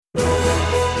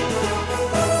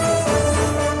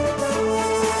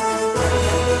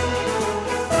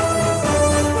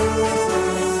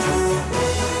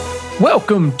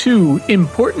Welcome to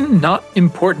Important Not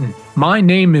Important. My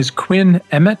name is Quinn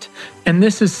Emmett, and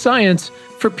this is science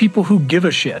for people who give a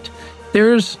shit.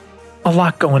 There's a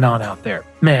lot going on out there.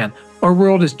 Man, our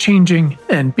world is changing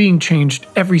and being changed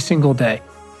every single day.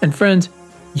 And friends,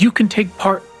 you can take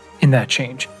part in that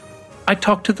change. I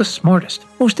talk to the smartest,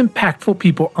 most impactful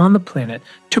people on the planet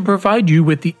to provide you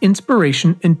with the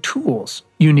inspiration and tools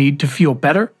you need to feel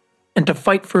better and to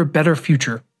fight for a better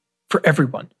future for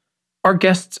everyone. Our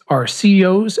guests are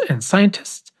CEOs and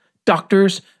scientists,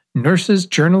 doctors, nurses,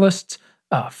 journalists,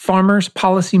 farmers,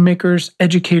 policymakers,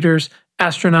 educators,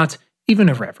 astronauts, even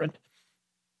a reverend.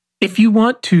 If you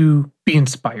want to be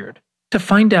inspired to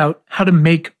find out how to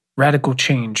make radical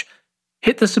change,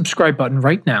 hit the subscribe button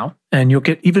right now, and you'll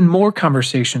get even more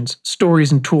conversations,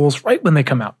 stories, and tools right when they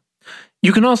come out.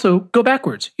 You can also go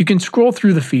backwards. You can scroll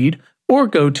through the feed or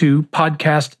go to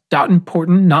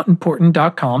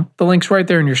podcast.importantnotimportant.com. The link's right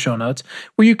there in your show notes,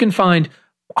 where you can find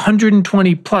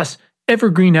 120 plus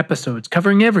evergreen episodes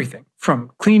covering everything from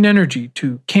clean energy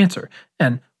to cancer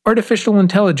and artificial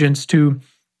intelligence to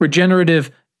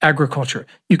regenerative agriculture.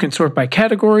 You can sort by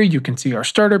category, you can see our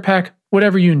starter pack,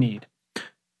 whatever you need.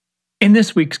 In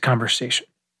this week's conversation,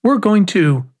 we're going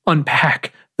to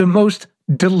unpack the most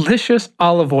delicious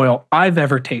olive oil I've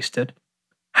ever tasted,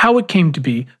 how it came to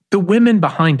be, the women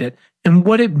behind it, and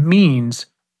what it means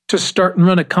to start and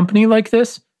run a company like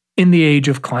this in the age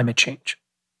of climate change.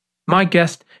 My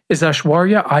guest is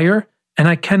Aishwarya Iyer, and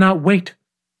I cannot wait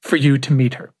for you to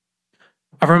meet her.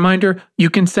 A reminder, you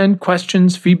can send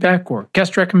questions, feedback, or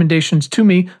guest recommendations to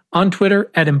me on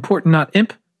Twitter at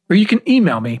ImportantNotImp, or you can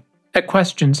email me at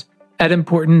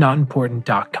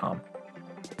questions@importantnotimportant.com.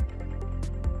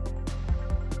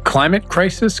 Climate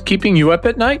crisis keeping you up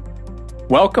at night?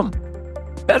 Welcome.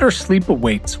 Better sleep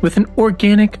awaits with an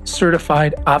organic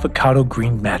certified avocado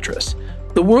green mattress,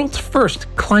 the world's first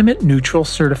climate-neutral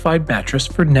certified mattress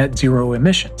for net zero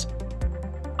emissions.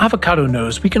 Avocado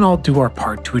knows we can all do our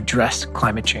part to address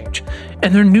climate change,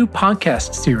 and their new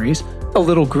podcast series, A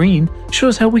Little Green,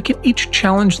 shows how we can each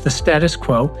challenge the status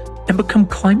quo and become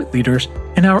climate leaders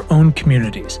in our own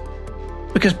communities.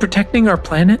 Because protecting our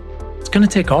planet, it's going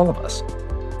to take all of us.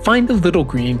 Find A Little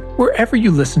Green wherever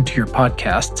you listen to your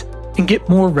podcasts and get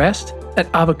more rest at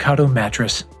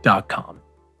avocadomattress.com.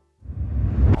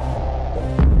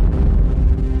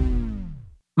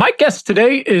 My guest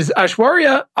today is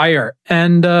Aishwarya Iyer,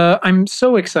 and I'm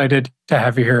so excited to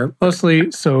have you here,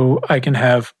 mostly so I can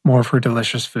have more of her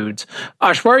delicious foods.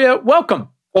 Aishwarya, welcome.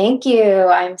 Thank you.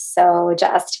 I'm so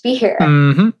jazzed to be here.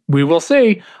 We will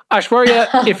see.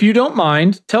 Aishwarya, if you don't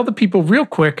mind, tell the people real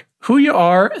quick who you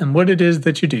are and what it is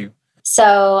that you do.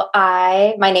 So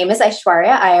my name is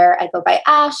Aishwarya Iyer. I go by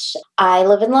Ash. I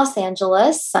live in Los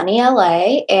Angeles, sunny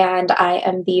LA, and I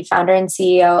am the founder and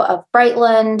CEO of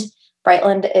Brightland.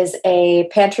 Brightland is a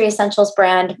pantry essentials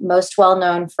brand most well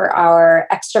known for our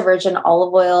extra virgin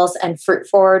olive oils and fruit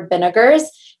forward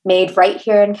vinegars made right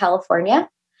here in California.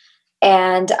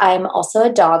 And I'm also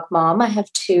a dog mom. I have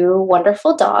 2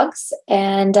 wonderful dogs,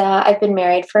 and I've been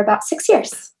married for about 6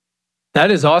 years. That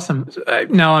is awesome.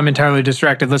 Now I'm entirely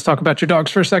distracted. Let's talk about your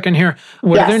dogs for a second here.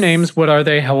 What are their names? What are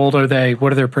they? How old are they?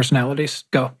 What are their personalities?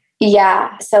 Go.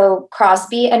 Yeah. So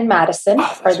Crosby and Madison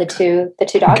are the two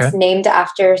dogs named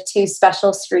after 2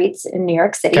 special streets in New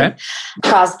York City. Okay.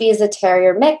 Crosby is a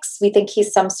terrier mix. We think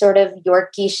he's some sort of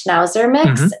Yorkie Schnauzer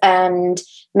mix. And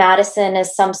Madison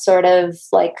is some sort of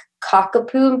like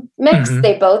cockapoo mix.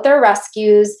 They both are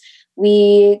rescues.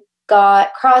 We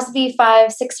got Crosby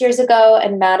 5-6 years ago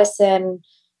and Madison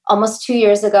almost 2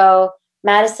 years ago.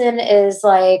 Madison is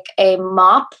like a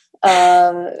mop.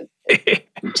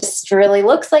 Just really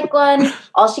looks like one.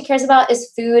 All she cares about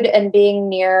is food and being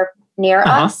near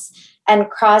us. And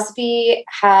Crosby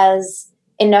has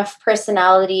enough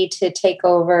personality to take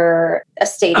over a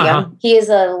stadium. He is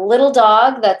a little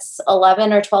dog that's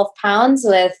 11 or 12 pounds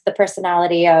with the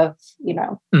personality of, I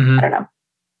don't know,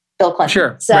 Bill Clinton.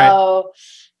 Sure. So,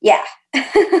 yeah.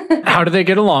 How do they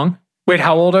get along? Wait,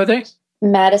 how old are they?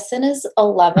 Madison is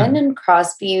 11 and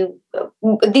Crosby,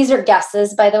 these are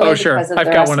guesses, by the way, because of the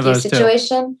rescue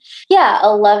situation. Too. Yeah,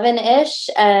 11-ish,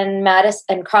 and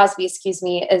Crosby, is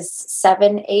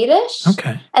 7-8-ish.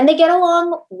 Okay. And they get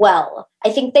along well. I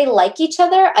think they like each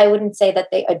other. I wouldn't say that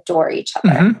they adore each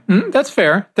other. That's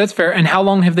fair. And how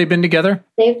long have they been together?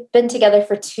 They've been together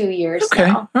for 2 years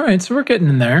now. All right, so we're getting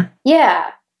in there.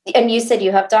 Yeah. And you said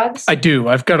you have dogs? I do.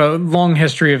 I've got a long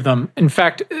history of them. In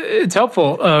fact, it's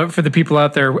helpful for the people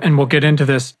out there, and we'll get into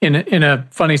this in a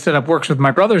funny setup, works with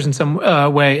my brothers in some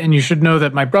way. And you should know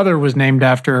that my brother was named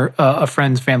after a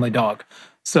friend's family dog.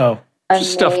 So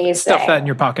Just stuff that in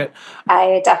your pocket.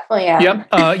 I definitely am.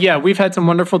 Yep. Yeah, we've had some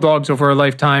wonderful dogs over our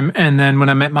lifetime. And then when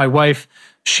I met my wife,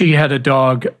 she had a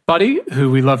dog, Buddy,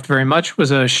 who we loved very much,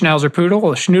 was a Schnauzer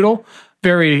Poodle, a Schnoodle.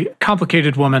 Very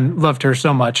complicated woman, loved her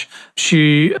so much.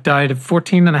 She died at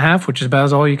 14 and a half, which is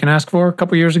about all you can ask for, a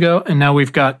couple years ago. And now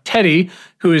we've got Teddy,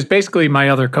 who is basically my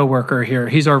other coworker here.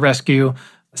 He's our rescue.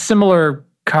 Similar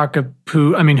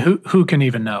cockapoo. I mean, who can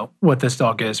even know what this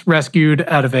dog is? Rescued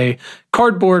out of a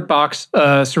cardboard box,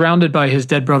 surrounded by his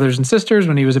dead brothers and sisters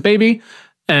when he was a baby,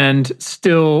 and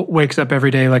still wakes up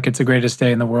every day like it's the greatest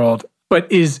day in the world.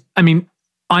 But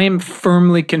I am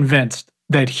firmly convinced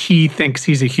that he thinks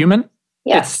he's a human.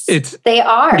 Yes, they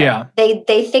are. Yeah.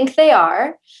 They think they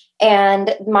are.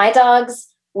 And my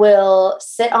dogs will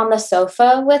sit on the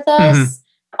sofa with us,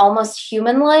 almost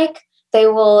human-like. They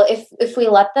will, if we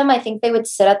let them, I think they would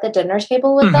sit at the dinner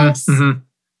table with us. Mm-hmm.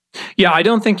 Yeah, I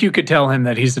don't think you could tell him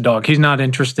that he's a dog. He's not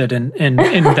interested in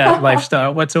that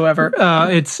lifestyle whatsoever.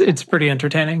 It's pretty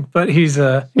entertaining, but he's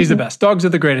the best. Dogs are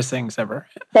the greatest things ever.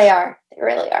 They are. They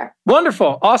really are.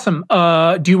 Wonderful. Awesome.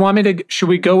 Do you want me to, should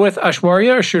we go with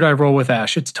Aishwarya or should I roll with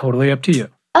Ash? It's totally up to you.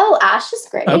 Oh, Ash is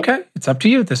great. Okay. It's up to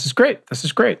you. This is great.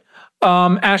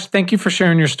 Ash, thank you for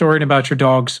sharing your story and about your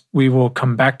dogs. We will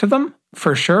come back to them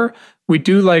for sure. We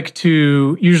do like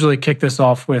to usually kick this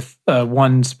off with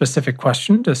one specific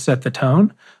question to set the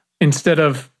tone. Instead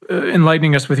of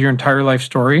enlightening us with your entire life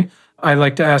story, I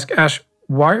like to ask, Ash,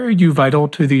 why are you vital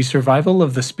to the survival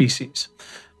of the species?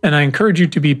 And I encourage you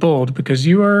to be bold because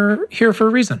you are here for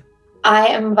a reason. I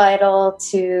am vital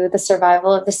to the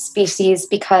survival of the species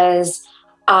because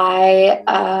I'm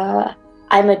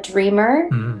a dreamer.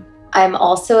 Mm. I'm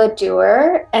also a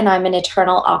doer, and I'm an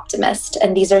eternal optimist.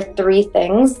 And these are three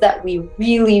things that we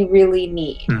really, really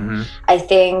need. Mm-hmm. I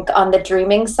think on the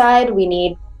dreaming side, we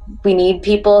need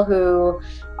people who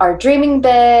are dreaming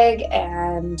big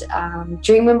and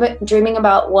dreaming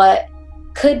about what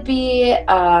could be.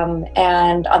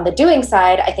 And on the doing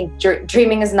side, I think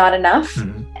dreaming is not enough,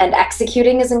 and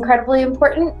executing is incredibly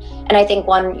important. And I think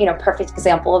one, perfect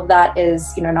example of that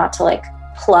is, not to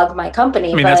plug my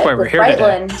company, but that's why we're here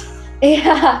Brightland. Today.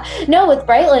 Yeah. No, with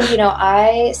Brightland,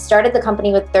 I started the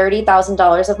company with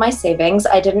 $30,000 of my savings.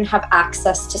 I didn't have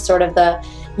access to sort of the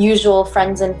usual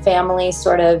friends and family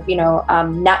sort of,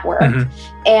 network.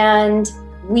 Mm-hmm. And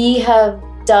we have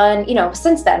done,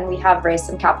 since then we have raised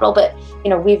some capital, but,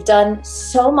 we've done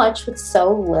so much with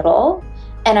so little.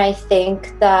 And I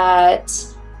think that,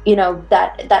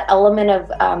 that element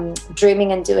of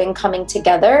dreaming and doing coming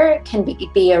together can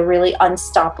be a really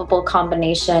unstoppable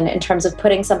combination in terms of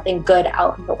putting something good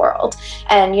out in the world.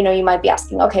 And, you might be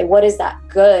asking, okay, what is that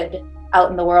good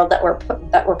out in the world that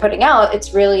we're putting out?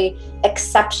 It's really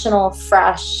exceptional,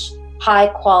 fresh, high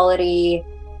quality,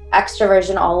 extra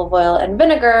virgin olive oil and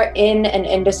vinegar in an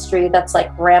industry that's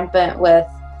rampant with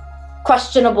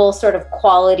questionable sort of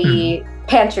quality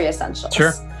pantry essentials.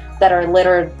 Sure. That are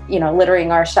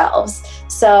littering our shelves.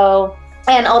 So,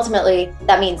 and ultimately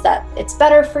that means that it's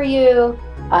better for you,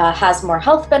 has more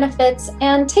health benefits,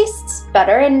 and tastes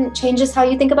better and changes how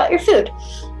you think about your food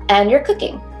and your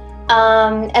cooking.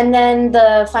 And then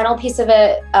the final piece of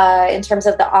it, in terms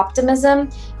of the optimism,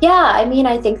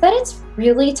 I think that it's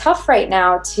really tough right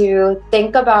now to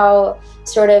think about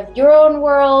sort of your own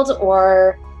world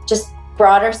or just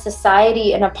broader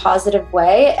society in a positive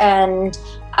way. And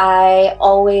I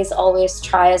always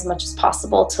try as much as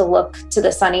possible to look to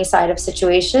the sunny side of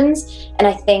situations. And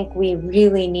I think we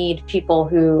really need people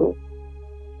who,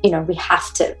 we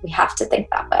have to think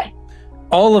that way.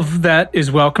 All of that is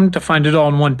welcome. To find it all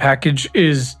in one package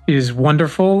is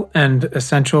wonderful and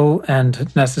essential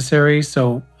and necessary.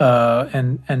 So,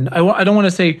 and I don't want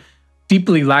to say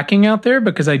deeply lacking out there,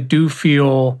 because I do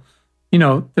feel,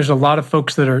 there's a lot of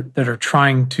folks that are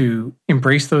trying to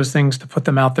embrace those things, to put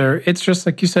them out there. It's just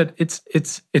like you said,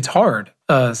 it's hard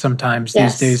sometimes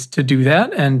these days to do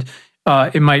that, and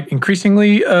it might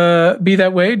increasingly be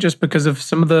that way just because of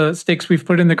some of the stakes we've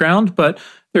put in the ground. But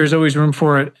there's always room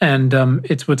for it, and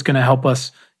it's what's going to help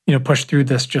us, push through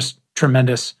this just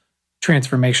tremendous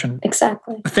transformation.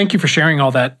 Exactly. Thank you for sharing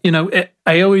all that.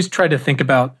 I always try to think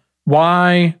about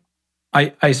why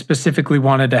I specifically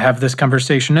wanted to have this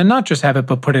conversation, and not just have it,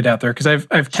 but put it out there, because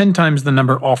I've 10 times the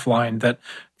number offline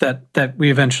that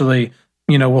we eventually,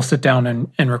 we'll sit down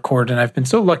and record. And I've been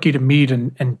so lucky to meet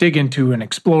and dig into and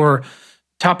explore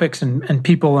topics and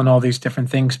people and all these different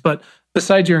things. But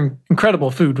besides your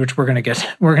incredible food, which we're going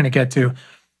to get to,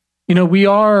 we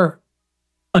are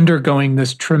undergoing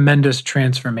this tremendous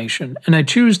transformation. And I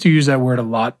choose to use that word a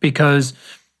lot because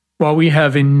while we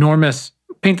have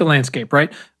paint the landscape,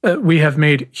 right? We have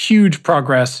made huge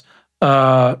progress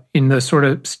in the sort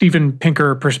of Steven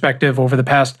Pinker perspective over the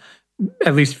past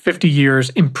at least 50 years,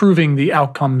 improving the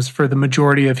outcomes for the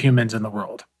majority of humans in the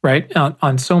world, right?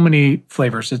 On so many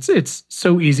flavors. It's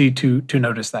so easy to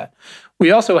notice that. We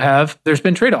also there's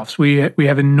been trade-offs. We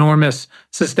have enormous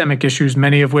systemic issues,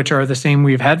 many of which are the same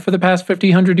we've had for the past 50,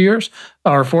 100 years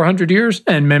or 400 years,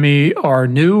 and many are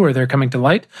new or they're coming to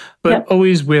light. But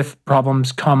always with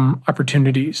problems come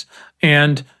opportunities.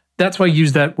 And that's why I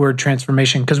use that word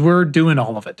transformation, because we're doing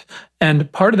all of it.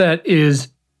 And part of that is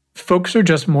folks are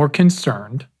just more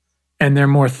concerned and they're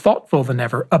more thoughtful than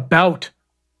ever about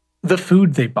the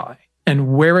food they buy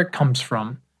and where it comes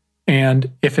from.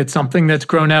 And if it's something that's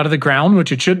grown out of the ground,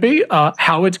 which it should be,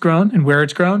 how it's grown and where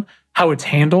it's grown, how it's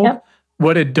handled,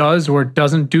 what it does or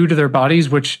doesn't do to their bodies,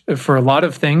 which for a lot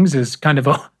of things is kind of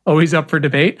always up for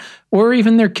debate, or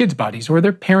even their kids' bodies or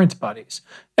their parents' bodies.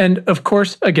 And of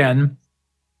course, again,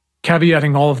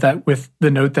 caveating all of that with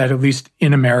the note that at least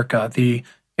in America, the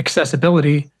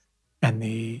accessibility and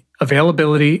the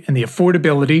availability and the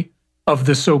affordability of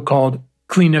the so-called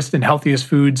cleanest and healthiest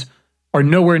foods are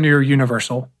nowhere near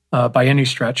universal by any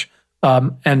stretch.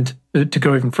 And to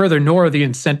go even further, nor are the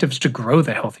incentives to grow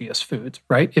the healthiest foods,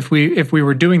 right? If we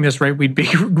were doing this right, we'd be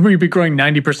growing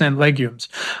 90% legumes.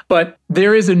 But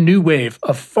there is a new wave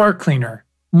of far cleaner,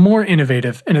 more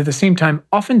innovative, and at the same time,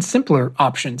 often simpler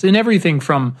options in everything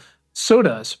from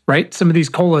sodas, right? Some of these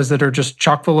colas that are just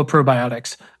chock full of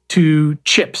probiotics, to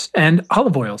chips and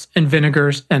olive oils and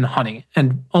vinegars and honey.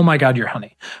 And oh my God, your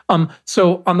honey.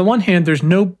 So on the one hand, there's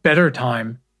no better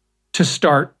time to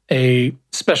start a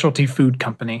specialty food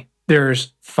company.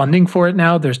 There's funding for it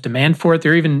now. There's demand for it.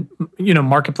 There are even,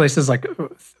 marketplaces like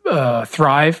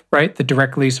Thrive, right, that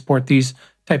directly support these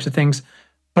types of things.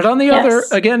 But on the other,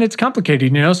 again, it's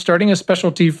complicated. Starting a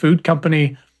specialty food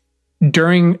company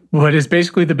during what is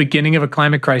basically the beginning of a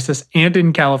climate crisis and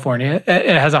in California,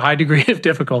 it has a high degree of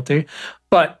difficulty.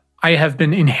 But I have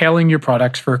been inhaling your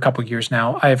products for a couple of years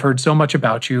now. I have heard so much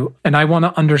about you, and I want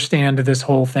to understand this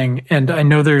whole thing. And I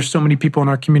know there's so many people in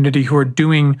our community who are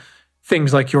doing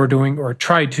things like you're doing, or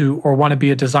try to, or want to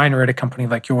be a designer at a company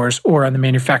like yours, or on the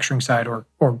manufacturing side or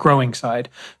growing side.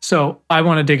 So I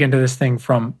want to dig into this thing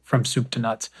from soup to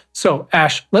nuts. So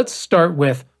Ash, let's start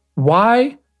with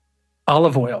why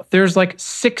olive oil. There's like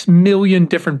 6 million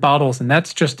different bottles, and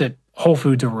that's just at Whole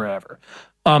Foods or wherever.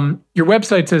 Your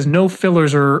website says no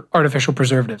fillers or artificial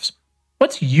preservatives.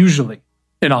 What's usually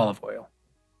in olive oil?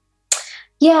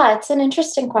 Yeah, it's an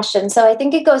interesting question. So I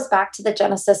think it goes back to the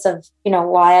genesis of,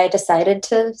 why I decided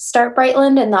to start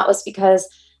Brightland. And that was because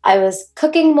I was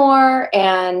cooking more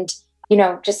and,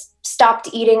 just stopped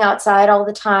eating outside all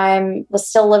the time, was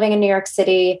still living in New York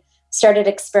City, started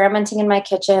experimenting in my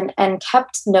kitchen, and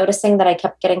kept noticing that I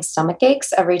kept getting stomach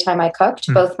aches every time I cooked,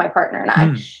 both my partner and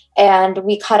I. And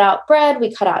we cut out bread,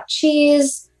 we cut out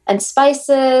cheese and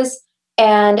spices.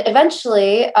 And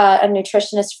eventually a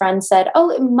nutritionist friend said,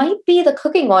 oh, it might be the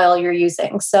cooking oil you're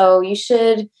using. So you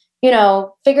should,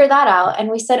 figure that out. And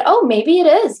we said, oh, maybe it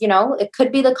is, it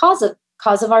could be the cause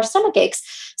of our stomach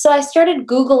aches. So I started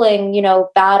Googling,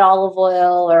 bad olive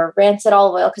oil or rancid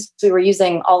olive oil, because we were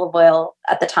using olive oil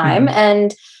at the time,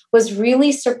 and was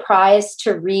really surprised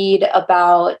to read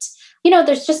about,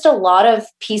 there's just a lot of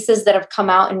pieces that have come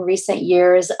out in recent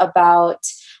years about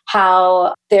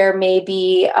how there may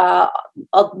be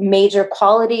major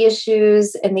quality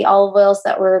issues in the olive oils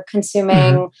that we're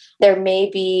consuming. There may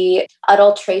be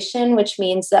adulteration, which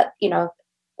means that,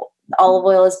 olive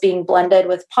oil is being blended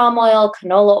with palm oil,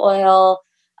 canola oil.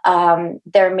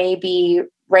 There may be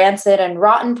rancid and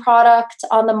rotten product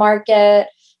on the market.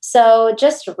 So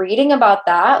just reading about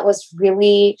that was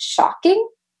really shocking,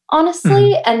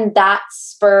 honestly. And that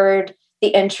spurred the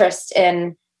interest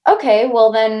in, okay,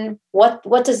 well then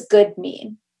what does good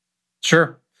mean?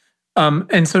 Sure.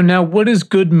 And so now what does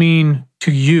good mean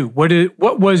to you? What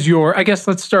was your, I guess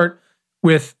let's start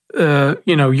with,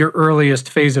 your earliest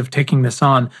phase of taking this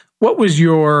on. What was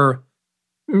your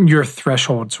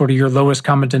threshold, sort of your lowest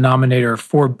common denominator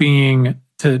for being,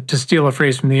 to steal a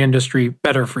phrase from the industry,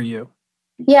 better for you?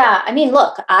 Yeah. I mean,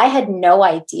 look, I had no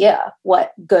idea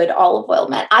what good olive oil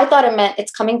meant. I thought it meant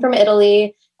it's coming from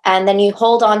Italy, and then you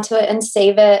hold on to it and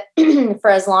save it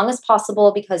for as long as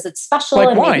possible because it's special like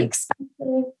and wine. maybe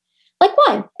expensive. Like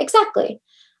wine, exactly.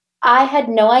 I had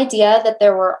no idea that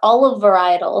there were olive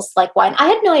varietals like wine. I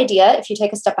had no idea, if you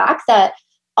take a step back, that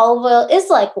olive oil is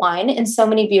like wine in so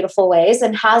many beautiful ways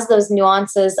and has those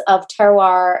nuances of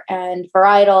terroir and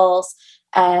varietals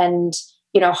and,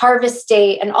 harvest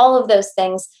date and all of those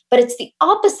things. But it's the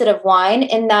opposite of wine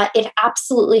in that it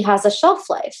absolutely has a shelf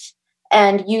life,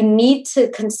 and you need to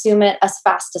consume it as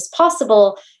fast as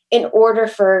possible in order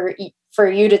for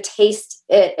you to taste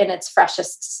it in its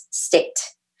freshest state.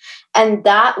 And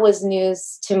that was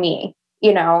news to me,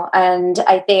 and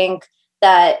I think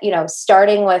that,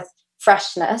 starting with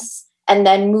freshness and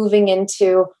then moving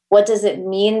into what does it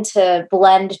mean to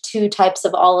blend two types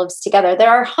of olives together? There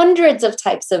are hundreds of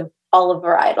types of olive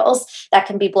varietals that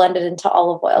can be blended into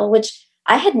olive oil, which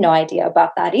I had no idea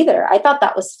about that either. I thought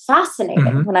that was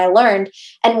fascinating when I learned.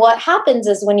 And what happens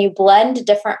is when you blend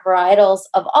different varietals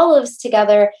of olives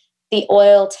together, the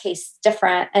oil tastes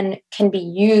different and can be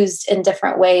used in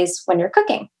different ways when you're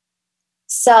cooking.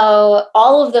 So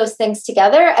all of those things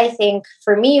together, I think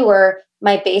for me were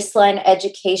my baseline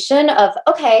education of,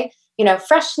 okay,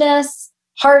 freshness,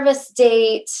 harvest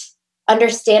date,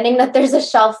 understanding that there's a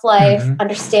shelf life,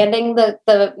 understanding the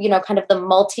kind of the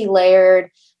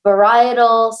multi-layered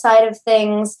varietal side of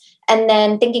things, and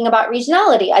then thinking about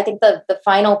regionality. I think the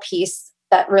final piece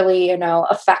that really,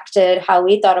 affected how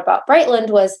we thought about Brightland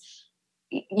was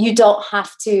you don't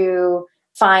have to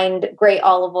find great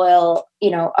olive oil,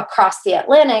 across the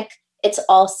Atlantic. It's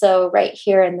also right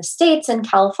here in the States in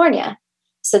California.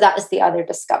 So that was the other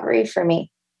discovery for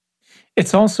me.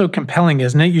 It's also compelling,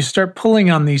 isn't it? You start pulling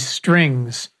on these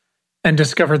strings and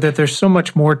discover that there's so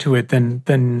much more to it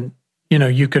than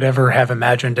you could ever have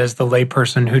imagined as the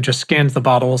layperson who just scans the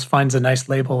bottles, finds a nice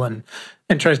label, and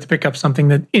tries to pick up something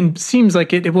that seems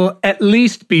like it will at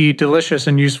least be delicious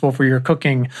and useful for your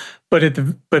cooking, but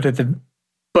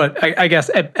I guess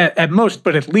at most,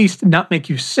 but at least not make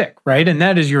you sick, right? And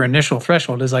that is your initial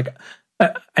threshold. Is like,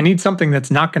 I need something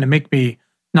that's not going to make me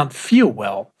not feel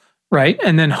well, right?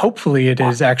 And then hopefully it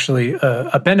is actually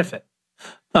a benefit.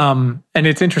 And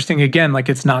it's interesting, again, like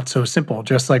it's not so simple.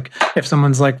 Just like if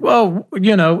someone's like, well,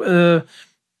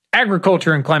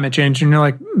 agriculture and climate change, and you're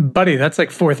like, buddy, that's like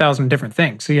 4,000 different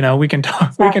things. So, we can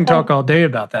talk, we can talk all day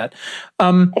about that.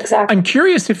 Exactly. I'm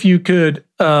curious if you could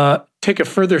take a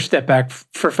further step back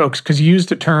for folks, because you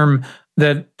used a term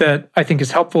that I think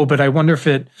is helpful, but I wonder if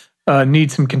it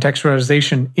needs some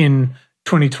contextualization in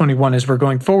 2021 as we're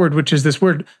going forward, which is this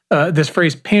word, this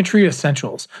phrase, pantry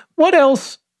essentials. What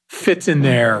else fits in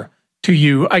there to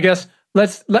you? I guess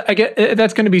that's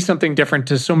going to be something different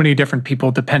to so many different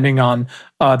people depending on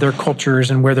their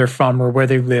cultures and where they're from or where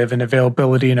they live and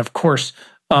availability, and of course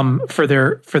for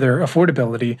their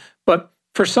affordability. But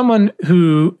for someone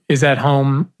who is at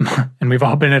home, and we've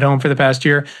all been at home for the past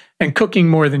year, and cooking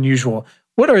more than usual,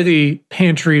 what are the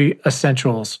pantry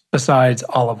essentials besides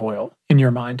olive oil in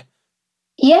your mind?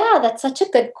 Yeah, that's such a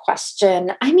good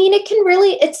question. I mean,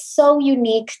 it's so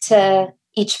unique to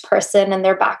each person and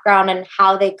their background and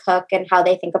how they cook and how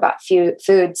they think about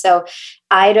food. So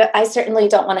I certainly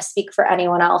don't want to speak for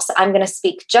anyone else. I'm going to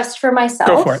speak just for myself.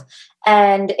 Go for it.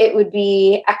 And it would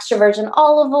be extra virgin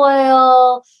olive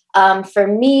oil. For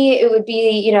me, it would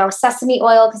be, sesame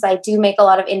oil, because I do make a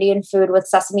lot of Indian food with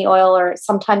sesame oil or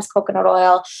sometimes coconut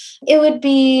oil. It would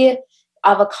be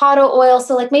avocado oil.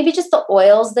 So like maybe just the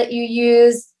oils that you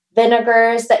use,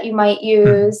 vinegars that you might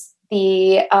use,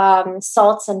 the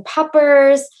salts and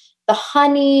peppers, the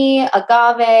honey,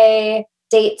 agave,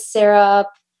 date syrup,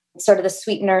 sort of the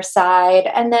sweetener side.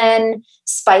 And then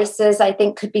spices, I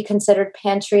think, could be considered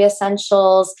pantry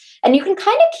essentials. And you can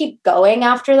kind of keep going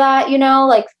after that,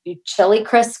 like chili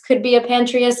crisp could be a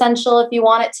pantry essential if you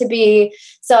want it to be.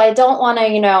 So I don't want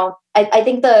to, I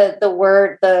think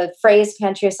the phrase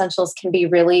pantry essentials can be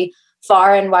really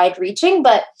far and wide reaching,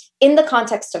 but in the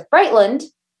context of Brightland,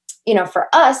 for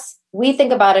us, we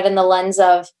think about it in the lens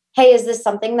of, hey, is this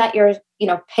something that you're,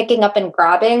 picking up and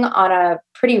grabbing on a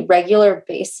pretty regular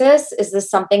basis? Is this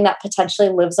something that potentially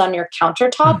lives on your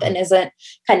countertop and isn't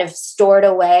kind of stored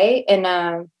away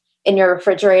in your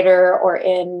refrigerator or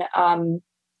in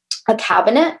a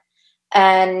cabinet?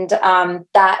 And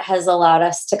that has allowed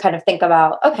us to kind of think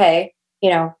about, okay,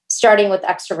 starting with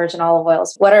extra virgin olive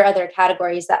oils, what are other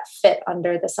categories that fit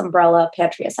under this umbrella of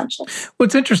pantry essentials? Well,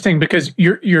 it's interesting because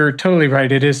you're totally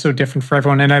right. It is so different for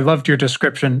everyone. And I loved your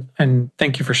description. And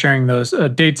thank you for sharing those.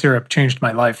 Date syrup changed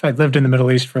my life. I lived in the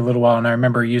Middle East for a little while, and I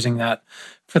remember using that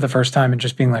for the first time and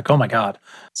just being like, oh my God.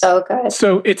 So good.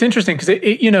 So it's interesting because,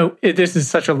 this is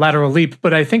such a lateral leap.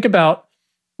 But I think about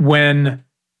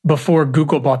before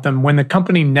Google bought them, when the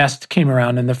company Nest came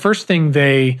around, and the first thing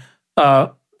they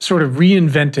sort of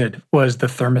reinvented was the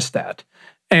thermostat.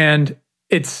 And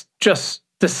it's just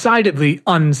decidedly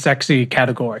unsexy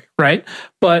category, right?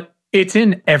 But it's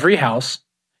in every house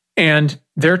and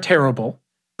they're terrible.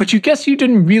 But you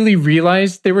didn't really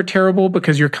realize they were terrible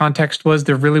because your context was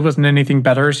there really wasn't anything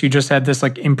better. So you just had this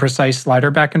like imprecise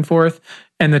slider back and forth,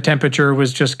 and the temperature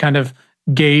was just kind of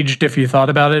gauged, if you thought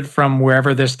about it, from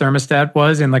wherever this thermostat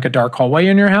was in like a dark hallway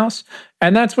in your house.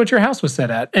 And that's what your house was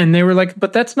set at. And they were like,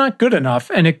 but that's not good enough.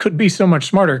 And it could be so much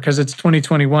smarter because it's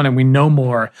 2021 and we know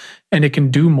more and it can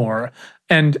do more.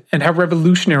 And how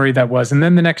revolutionary that was. And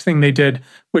then the next thing they did,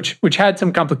 which had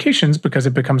some complications because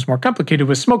it becomes more complicated,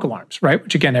 was smoke alarms, right?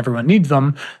 Which again, everyone needs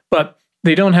them, but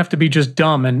they don't have to be just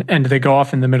dumb and they go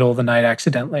off in the middle of the night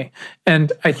accidentally.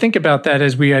 And I think about that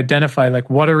as we identify like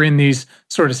what are in these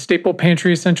sort of staple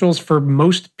pantry essentials for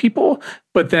most people,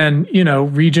 but then,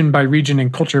 region by region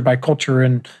and culture by culture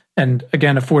and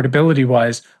again, affordability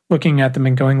wise, looking at them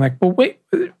and going like, well, wait,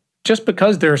 just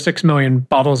because there are 6 million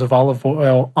bottles of olive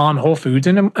oil on Whole Foods,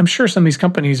 and I'm sure some of these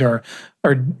companies are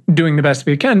doing the best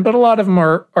they can, but a lot of them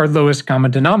are lowest common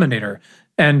denominator.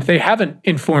 And they haven't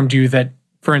informed you that,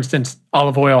 for instance,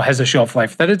 olive oil has a shelf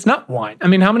life, that it's not wine. I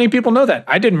mean, how many people know that?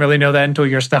 I didn't really know that until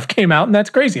your stuff came out, and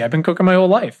that's crazy. I've been cooking my whole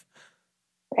life.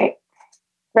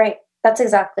 Right. That's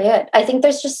exactly it. I think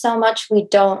there's just so much we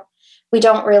don't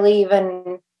really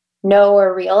even know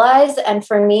or realize. And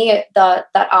for me, that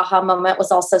aha moment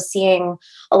was also seeing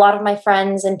a lot of my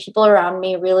friends and people around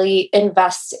me really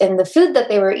invest in the food that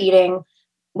they were eating,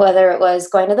 whether it was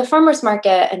going to the farmer's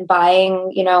market and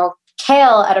buying,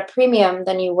 kale at a premium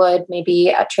than you would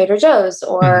maybe at Trader Joe's,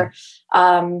 or,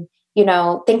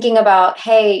 thinking about,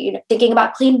 thinking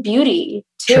about clean beauty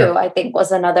too, sure. I think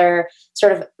was another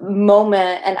sort of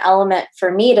moment and element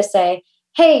for me to say,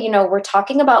 hey, we're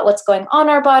talking about what's going on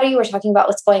our body. We're talking about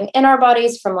what's going in our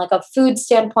bodies from like a food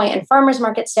standpoint and farmer's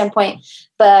market standpoint.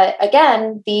 But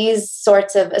again, these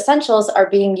sorts of essentials are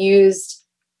being used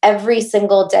every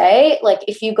single day. Like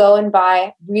if you go and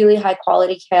buy really high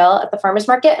quality kale at the farmer's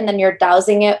market and then you're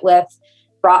dousing it with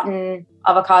rotten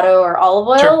avocado or olive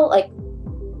oil, sure. Like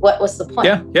what was the point?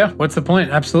 Yeah. What's the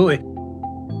point? Absolutely.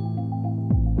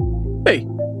 Hey,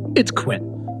 it's Quinn.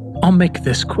 I'll make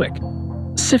this quick.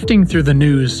 Sifting through the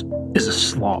news is a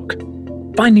slog.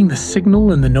 Finding the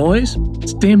signal in the noise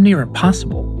is damn near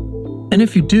impossible. And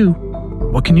if you do,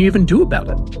 what can you even do about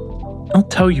it? I'll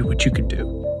tell you what you can do.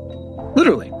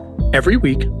 Literally, every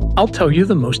week, I'll tell you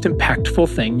the most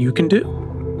impactful thing you can do.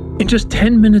 In just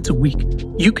 10 minutes a week,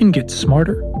 you can get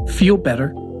smarter, feel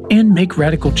better, and make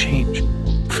radical change.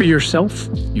 For yourself,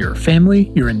 your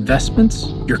family, your investments,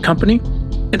 your company,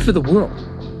 and for the world.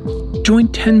 Join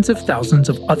tens of thousands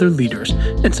of other leaders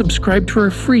and subscribe to our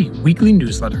free weekly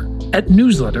newsletter at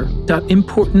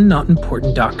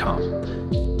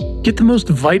newsletter.importantnotimportant.com. Get the most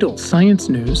vital science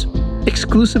news,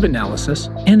 exclusive analysis,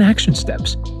 and action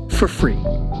steps for free.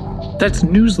 That's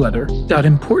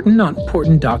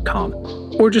newsletter.importantnotimportant.com,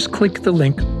 or just click the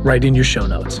link right in your show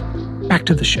notes. Back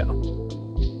to the show.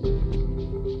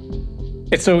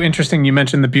 It's so interesting you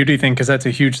mentioned the beauty thing because that's a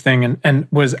huge thing and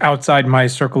was outside my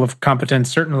circle of competence,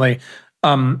 certainly,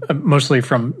 mostly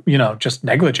from, just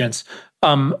negligence.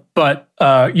 But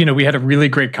we had a really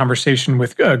great conversation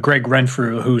with Greg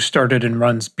Renfrew, who started and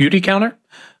runs Beauty Counter.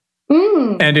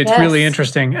 And it's really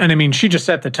interesting. And I mean, she just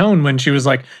set the tone when she was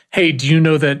like, hey, do you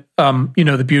know that,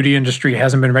 the beauty industry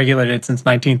hasn't been regulated since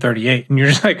 1938? And you're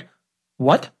just like,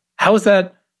 what? How is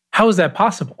that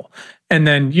possible? And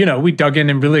then, we dug in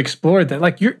and really explored that,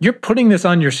 like, you're putting this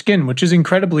on your skin, which is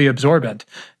incredibly absorbent.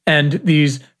 And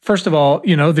these, first of all,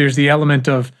 there's the element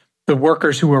of the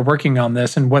workers who are working on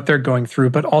this and what they're going through,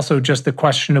 but also just the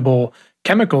questionable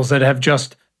chemicals that have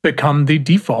just become the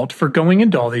default for going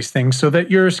into all these things so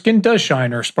that your skin does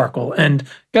shine or sparkle. And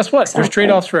guess what? Exactly. There's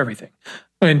trade-offs for everything.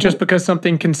 And just because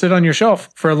something can sit on your shelf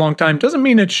for a long time doesn't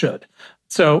mean it should.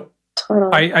 So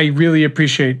totally. I really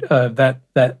appreciate that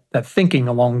thinking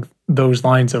along those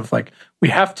lines of like, we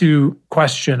have to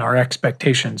question our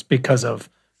expectations because of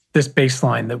this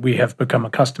baseline that we have become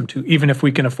accustomed to, even if we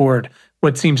can afford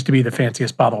what seems to be the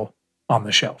fanciest bottle on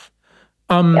the shelf.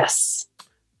 Yes.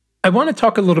 I want to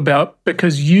talk a little about,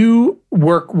 because you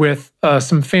work with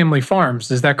some family farms,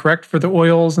 is that correct, for the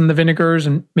oils and the vinegars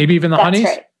and maybe even the honeys?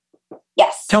 That's right.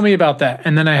 Yes. Tell me about that,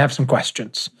 and then I have some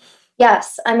questions.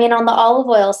 Yes. I mean, on the olive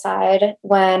oil side,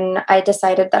 when I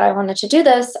decided that I wanted to do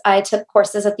this, I took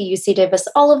courses at the UC Davis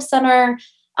Olive Center.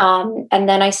 And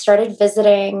then I started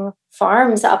visiting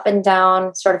farms up and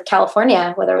down sort of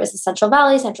California, whether it was the Central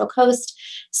Valley, Central Coast.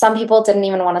 Some people didn't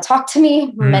even want to talk to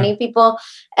me, many people.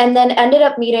 And then ended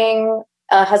up meeting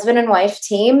a husband and wife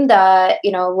team that,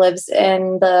 lives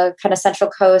in the kind of Central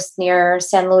Coast near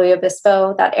San Luis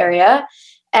Obispo, that area.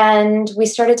 And we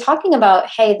started talking about,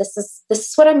 hey, this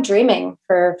is what I'm dreaming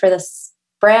for this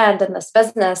brand and this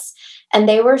business. And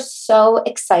they were so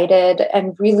excited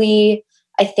and really,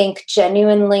 I think,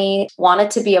 genuinely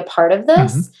wanted to be a part of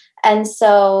this. And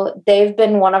so they've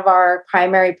been one of our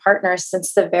primary partners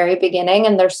since the very beginning.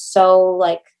 And they're so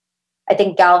I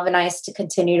think, galvanized to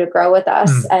continue to grow with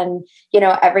us. And,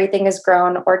 everything is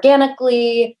grown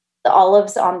organically. The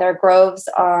olives on their groves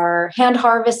are hand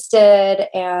harvested.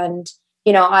 And,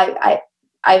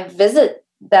 I visit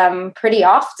them pretty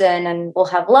often, and we'll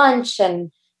have lunch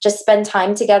and just spend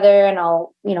time together, and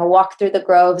I'll, walk through the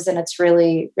groves, and it's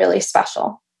really, really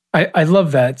special. I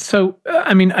love that. So,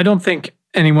 I don't think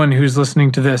anyone who's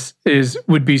listening to this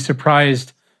would be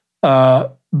surprised,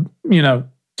 to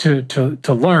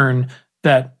learn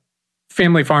that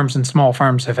family farms and small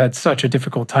farms have had such a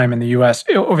difficult time in the U.S.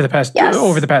 over the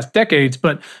past decades.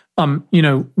 But,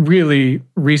 really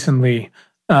recently,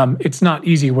 it's not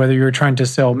easy whether you're trying to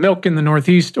sell milk in the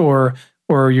Northeast or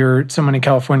you're someone in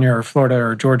California or Florida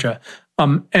or Georgia.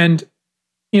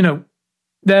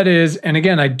 That is, and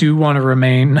again, I do want to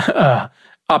remain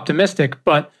optimistic,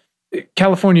 but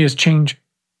California's change,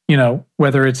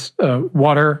 whether it's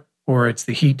water or it's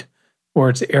the heat or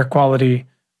it's the air quality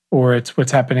or it's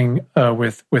what's happening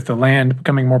with the land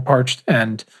becoming more parched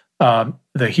and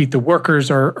the heat the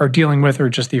workers are dealing with, or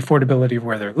just the affordability of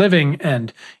where they're living,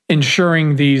 and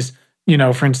ensuring these,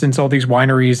 for instance, all these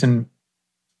wineries in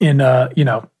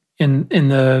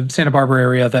the Santa Barbara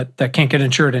area that can't get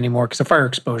insured anymore because of fire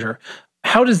exposure.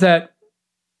 How does that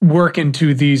work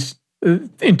into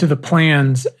the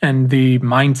plans and the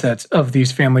mindsets of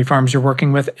these family farms you're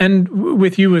working with, and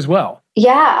with you as well?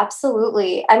 Yeah,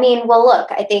 absolutely.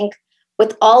 Look, I think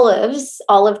with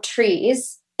olive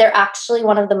trees, they're actually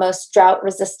one of the most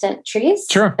drought-resistant trees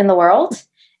in the world.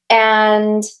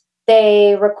 And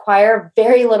they require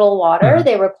very little water.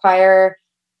 They require,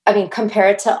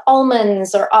 compared to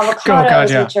almonds or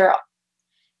avocados, which are...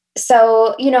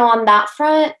 So, on that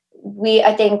front,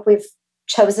 I think we've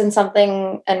chosen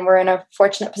something, and we're in a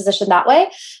fortunate position that way.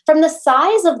 From the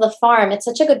size of the farm, it's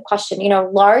such a good question.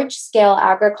 Large scale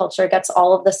agriculture gets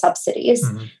all of the subsidies,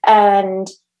 and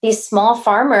these small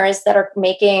farmers that are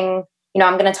making,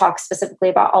 I'm going to talk specifically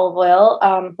about olive oil,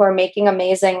 who are making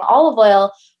amazing olive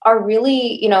oil, are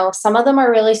really, some of them are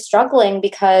really struggling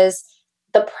because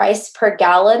the price per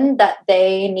gallon that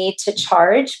they need to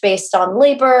charge based on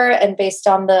labor and based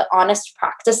on the honest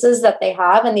practices that they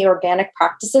have and the organic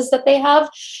practices that they have,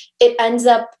 it ends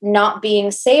up not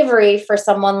being savory for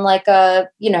someone like a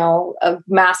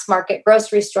mass market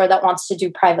grocery store that wants to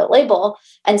do private label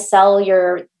and sell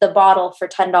the bottle for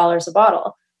 $10 a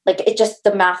bottle.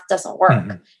 The math doesn't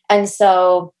work. And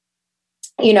so,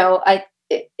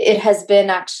 it has been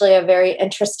actually a very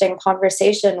interesting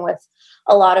conversation with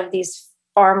a lot of these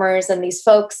farmers and these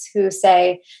folks who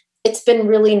say it's been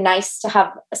really nice to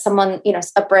have someone,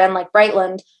 a brand like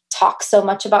Brightland, talk so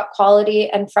much about quality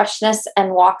and freshness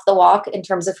and walk the walk in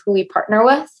terms of who we partner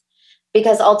with,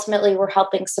 because ultimately we're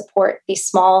helping support these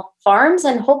small farms,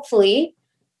 and hopefully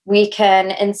we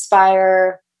can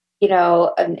inspire,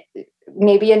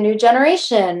 maybe a new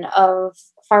generation of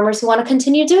farmers who want to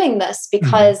continue doing this,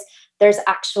 because there's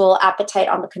actual appetite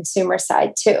on the consumer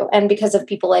side too. And because of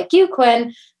people like you,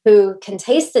 Quinn, who can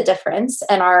taste the difference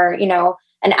and are,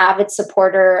 an avid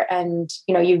supporter, and,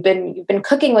 you've been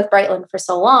cooking with Brightland for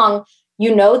so long,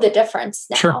 the difference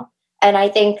now. Sure. And I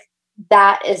think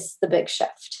that is the big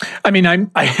shift.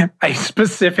 I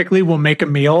specifically will make a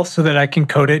meal so that I can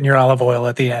coat it in your olive oil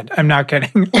at the end. I'm not kidding.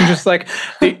 I'm just like,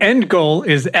 the end goal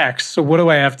is X. So what do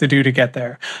I have to do to get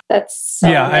there? That's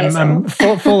so amazing. I'm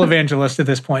full evangelist at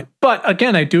this point. But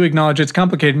again, I do acknowledge it's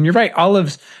complicated. And you're right.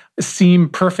 Olives seem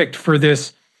perfect for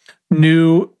this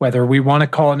new, whether we want to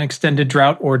call it an extended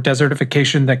drought or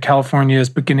desertification that California is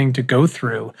beginning to go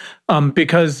through.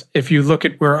 Because if you look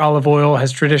at where olive oil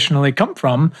has traditionally come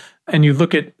from, and you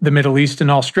look at the Middle East and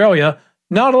Australia,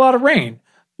 not a lot of rain.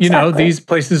 These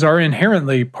places are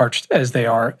inherently parched as they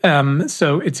are.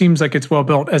 So it seems like it's well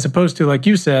built, as opposed to, like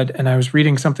you said, and I was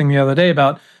reading something the other day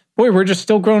about, boy, we're just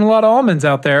still growing a lot of almonds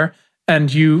out there.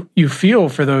 And you feel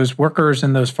for those workers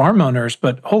and those farm owners,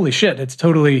 but holy shit, it's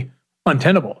totally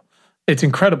untenable. It's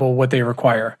incredible what they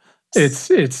require.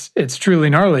 It's truly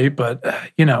gnarly, but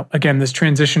again, this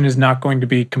transition is not going to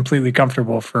be completely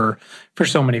comfortable for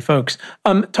so many folks.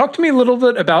 Talk to me a little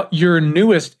bit about your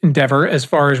newest endeavor as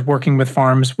far as working with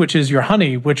farms, which is your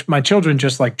honey, which my children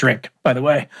just drink, by the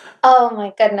way. Oh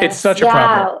my goodness. It's such a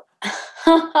problem.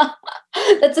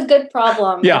 That's a good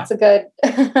problem. Yeah. That's a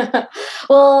good.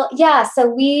 Well, yeah. So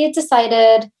we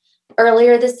decided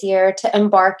earlier this year to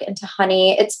embark into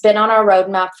honey. It's been on our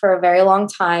roadmap for a very long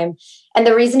time. And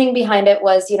the reasoning behind it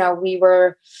was, we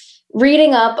were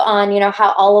reading up on,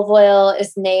 how olive oil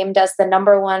is named as the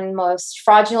number one most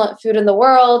fraudulent food in the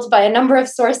world by a number of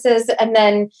sources, and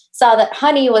then saw that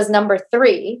honey was number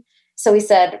 3. So we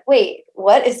said, wait,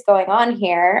 what is going on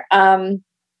here?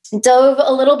 Dove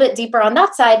a little bit deeper on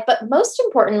that side. But most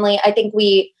importantly, I think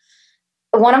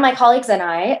one of my colleagues and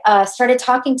I started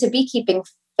talking to beekeeping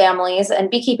families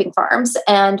and beekeeping farms,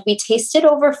 and we tasted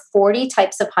over 40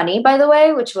 types of honey, by the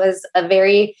way, which was a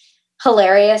very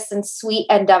hilarious and sweet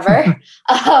endeavor,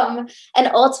 and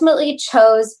ultimately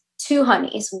chose 2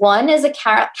 honeys. One is a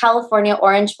California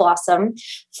orange blossom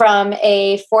from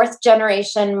a 4th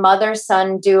generation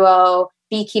mother-son duo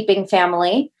beekeeping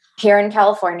family here in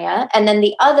California. And then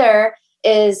the other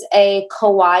is a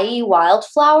Kauai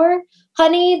wildflower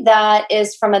honey that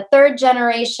is from a 3rd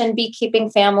generation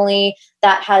beekeeping family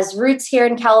that has roots here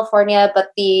in California, but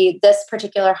this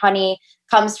particular honey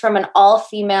comes from an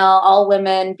all-female,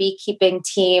 all-women beekeeping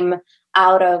team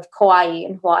out of Kauai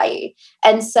in Hawaii.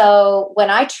 And so when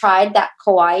I tried that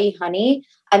Kauai honey,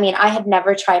 I had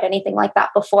never tried anything like that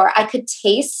before. I could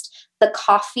taste the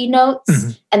coffee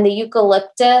notes and the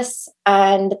eucalyptus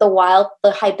and the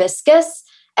hibiscus.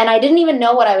 And I didn't even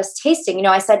know what I was tasting.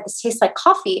 I said, this tastes like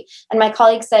coffee. And my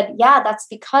colleague said, yeah, that's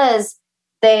because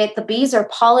the bees are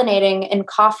pollinating in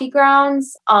coffee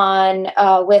grounds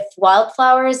with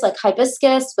wildflowers like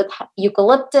hibiscus, with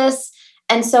eucalyptus.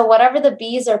 And so whatever the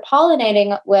bees are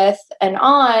pollinating with and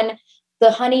on,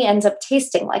 the honey ends up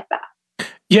tasting like that.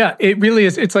 Yeah, it really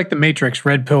is. It's like the Matrix,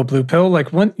 red pill, blue pill.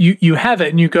 Like when you have it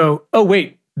and you go, oh,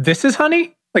 wait, this is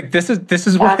honey? Like this is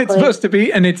what it's supposed to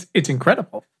be. And it's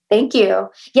incredible. Thank you.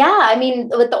 Yeah,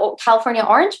 with the California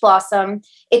orange blossom,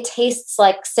 it tastes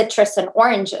like citrus and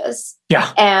oranges.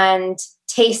 Yeah. And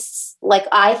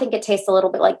I think it tastes a little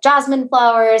bit like jasmine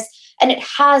flowers. And it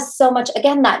has so much,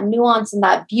 again, that nuance and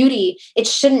that beauty. It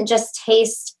shouldn't just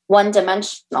taste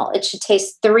one-dimensional. It should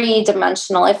taste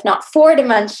 3-dimensional, if not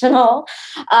 4-dimensional.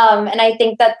 And I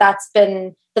think that's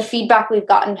been the feedback we've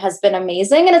gotten has been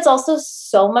amazing. And it's also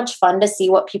so much fun to see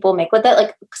what people make with it.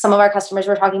 Like some of our customers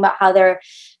were talking about how they're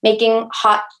making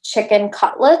hot chicken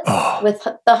cutlets with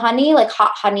the honey, like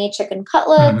hot honey chicken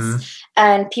cutlets.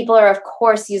 And people are, of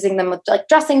course, using them with like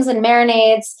dressings and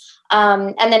marinades.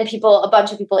 And then a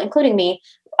bunch of people, including me,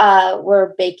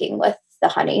 were baking with the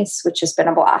honeys, which has been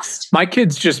a blast. My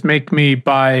kids just make me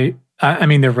buy,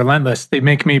 they're relentless. They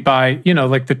make me buy,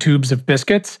 like the tubes of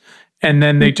biscuits. And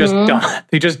then they just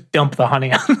dump the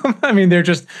honey on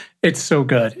them. It's so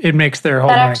good. It makes their whole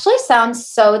That actually sounds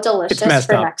so delicious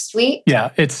for next week.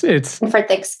 Yeah, it's and for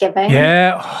Thanksgiving.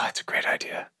 Yeah, that's a great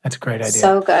idea.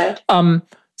 So good.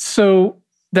 So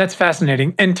that's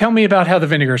fascinating. And tell me about how the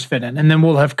vinegars fit in, and then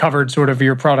we'll have covered sort of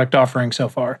your product offering so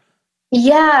far.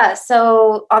 Yeah.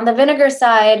 So on the vinegar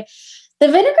side, the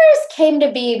vinegars came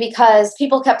to be because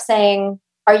people kept saying,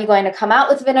 are you going to come out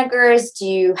with vinegars? Do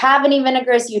you have any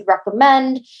vinegars you'd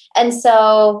recommend? And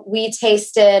so we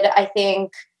tasted, I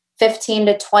think, 15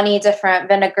 to 20 different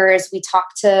vinegars. We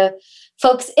talked to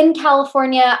folks in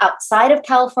California, outside of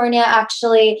California,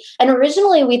 actually. And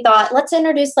originally we thought, let's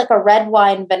introduce like a red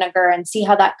wine vinegar and see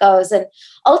how that goes. And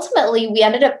ultimately we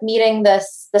ended up meeting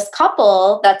this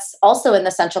couple that's also in the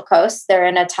Central Coast. They're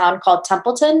in a town called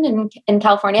Templeton in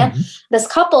California. This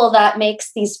couple that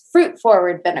makes these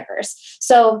fruit-forward vinegars.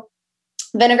 So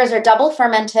vinegars are double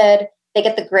fermented. They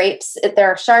get the grapes. If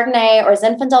they're Chardonnay or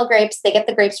Zinfandel grapes, they get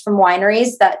the grapes from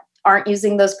wineries that aren't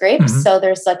using those grapes. So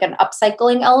there's like an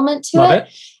upcycling element to it.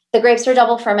 The grapes are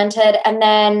double fermented, and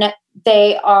then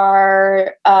they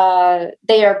are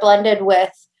blended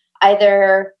with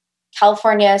either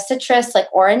California citrus like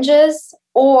oranges,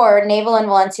 or Navel and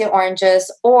Valencia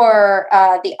oranges, or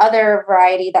the other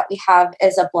variety that we have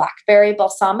is a blackberry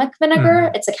balsamic vinegar.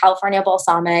 It's a California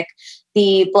balsamic.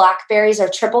 The blackberries are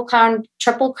triple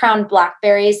crown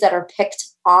blackberries that are picked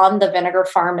on the vinegar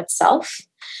farm itself.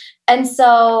 And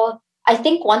so I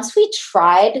think once we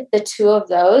tried the 2 of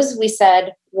those, we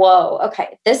said, whoa,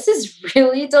 okay, this is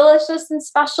really delicious and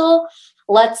special.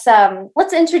 Let's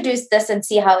introduce this and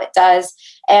see how it does.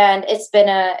 And it's been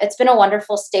a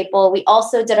wonderful staple. We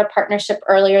also did a partnership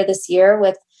earlier this year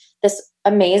with this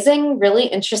amazing, really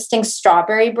interesting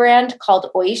strawberry brand called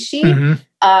Oishi.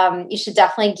 You should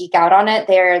definitely geek out on it.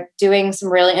 They're doing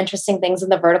some really interesting things in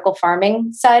the vertical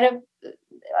farming side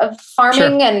of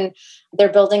farming. And they're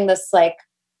building this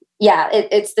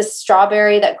it's this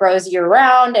strawberry that grows year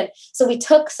round. And so we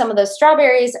took some of those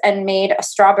strawberries and made a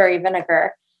strawberry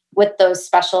vinegar with those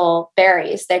special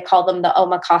berries. They call them the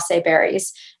omakase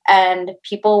berries. And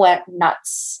people went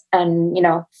nuts. And,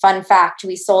 fun fact,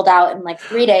 we sold out in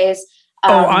 3 days.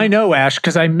 I know, Ash,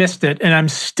 because I missed it and I'm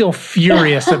still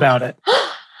furious about it.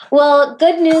 Well,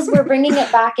 good news, we're bringing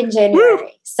it back in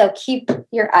January. So keep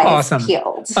your eyes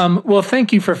peeled. Well,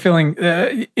 thank you for filling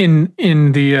in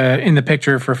the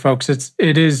picture for folks.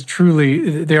 It is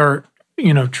truly, they are,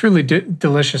 truly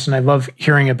delicious. And I love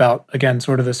hearing about, again,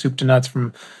 sort of the soup to nuts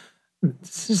from,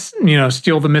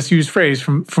 steal the misused phrase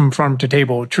from farm to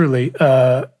table, truly,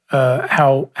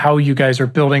 how you guys are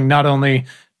building not only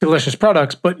delicious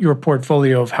products, but your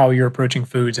portfolio of how you're approaching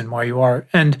foods and why you are.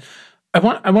 And I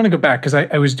want to go back because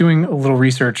I was doing a little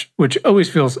research, which always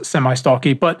feels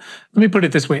semi-stalky, but let me put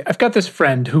it this way. I've got this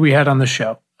friend who we had on the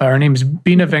show. Her name's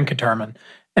Beena Venkatarman,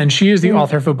 and she is the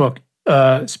author of a book,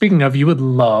 speaking of, you would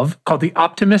love, called The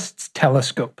Optimist's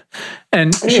Telescope.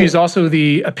 And she's also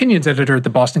the opinions editor at the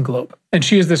Boston Globe. And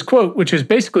she has this quote, which has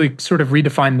basically sort of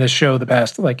redefined this show the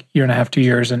past year and a half, 2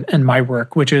 years, and my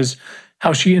work, which is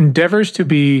how she endeavors to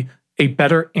be a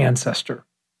better ancestor.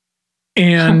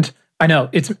 And I know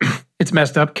it's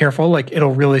messed up, careful,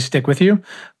 it'll really stick with you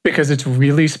because it's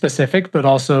really specific, but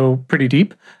also pretty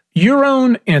deep. Your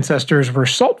own ancestors were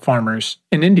salt farmers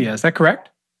in India, is that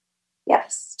correct?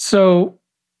 Yes. So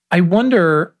I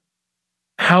wonder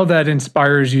how that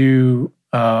inspires you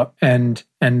and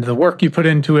the work you put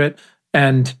into it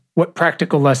and what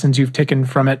practical lessons you've taken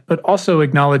from it, but also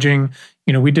acknowledging,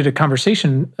 we did a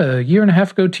conversation a year and a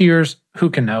half ago, 2 years, who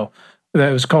can know,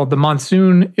 that was called The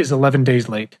Monsoon is 11 Days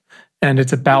Late. And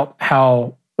it's about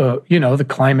how, the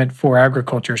climate for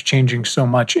agriculture is changing so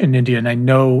much in India. And I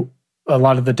know a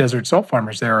lot of the desert salt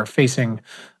farmers there are facing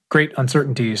great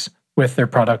uncertainties with their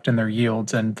product and their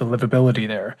yields and the livability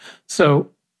there. So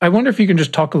I wonder if you can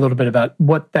just talk a little bit about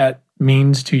what that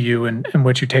means to you and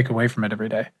what you take away from it every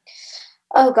day.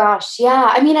 Oh, gosh.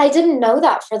 Yeah. I mean, I didn't know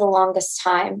that for the longest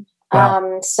time.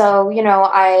 Wow.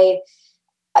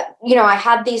 I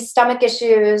had these stomach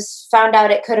issues, found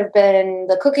out it could have been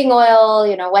the cooking oil,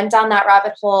 went down that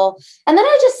rabbit hole. And then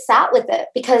I just sat with it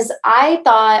because I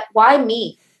thought, why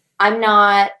me? I'm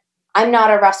not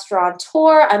a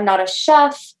restaurateur. I'm not a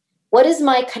chef. What is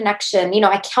my connection?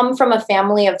 I come from a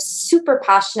family of super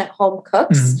passionate home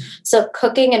cooks. Mm-hmm. So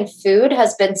cooking and food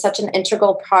has been such an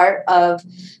integral part of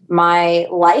my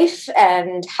life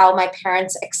and how my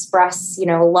parents express,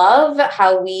 love,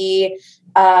 how we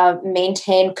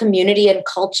maintain community and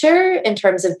culture in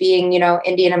terms of being,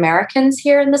 Indian Americans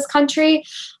here in this country.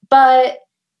 But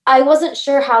I wasn't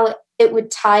sure how it would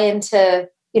tie into,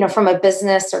 from a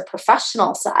business or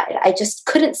professional side. I just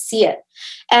couldn't see it.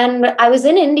 And I was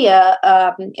in India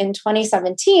in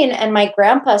 2017, and my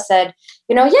grandpa said,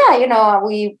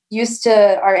 we used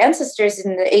to, our ancestors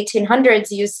in the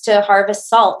 1800s used to harvest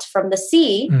salt from the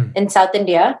sea in South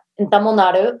India, in Tamil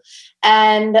Nadu.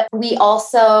 And we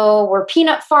also were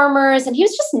peanut farmers, and he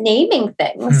was just naming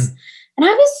things. And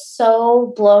I was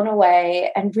so blown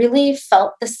away and really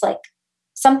felt this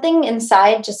something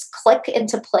inside just click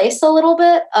into place a little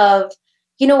bit of,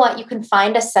 you can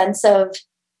find a sense of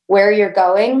where you're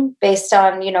going based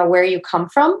on, where you come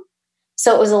from.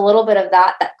 So it was a little bit of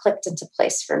that clicked into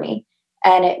place for me.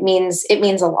 And it means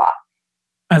a lot.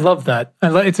 I love that.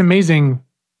 It's amazing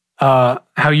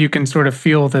how you can sort of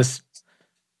feel this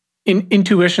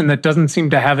intuition that doesn't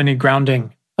seem to have any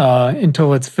grounding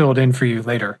until it's filled in for you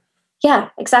later. Yeah,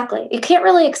 exactly. You can't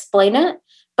really explain it,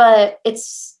 but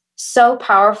it's so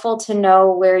powerful to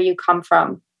know where you come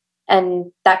from.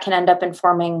 And that can end up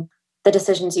informing the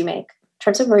decisions you make in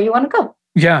terms of where you want to go.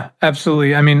 Yeah,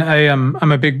 absolutely. I mean,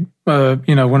 I'm a big,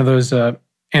 one of those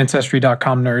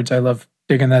Ancestry.com nerds. I love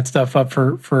digging that stuff up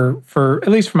for at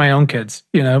least for my own kids,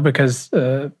 because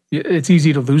it's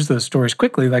easy to lose those stories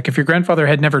quickly. Like if your grandfather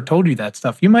had never told you that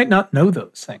stuff, you might not know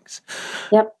those things.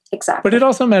 Yep, exactly. But it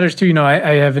also matters too, I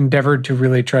have endeavored to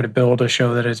really try to build a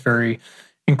show that is very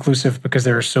inclusive because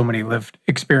there are so many lived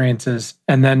experiences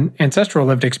and then ancestral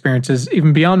lived experiences,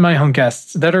 even beyond my own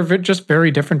guests, that are just very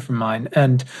different from mine.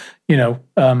 And,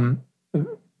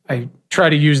 I try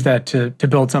to use that to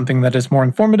build something that is more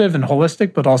informative and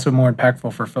holistic, but also more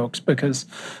impactful for folks because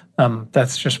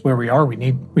that's just where we are. We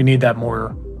need that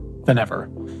more than ever.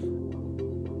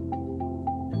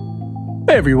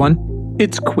 Hey everyone,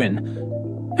 it's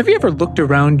Quinn. Have you ever looked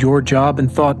around your job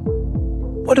and thought,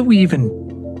 what are we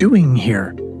even doing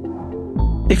here?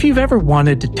 If you've ever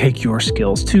wanted to take your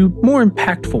skills to more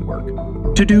impactful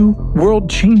work, to do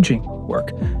world-changing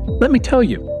work, let me tell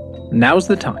you, now's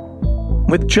the time.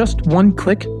 With just one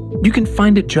click, you can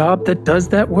find a job that does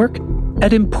that work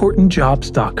at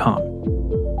importantjobs.com.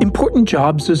 Important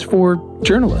Jobs is for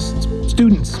journalists,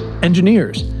 students,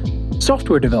 engineers,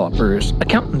 software developers,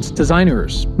 accountants,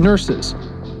 designers, nurses,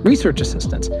 research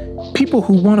assistants, people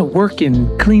who want to work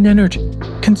in clean energy,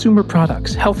 consumer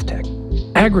products, health tech,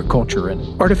 agriculture,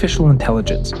 and artificial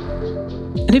intelligence.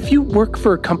 And if you work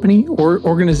for a company or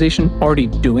organization already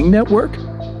doing that work,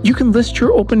 you can list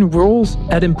your open roles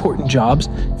at Important Jobs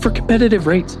for competitive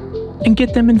rates and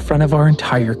get them in front of our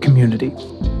entire community.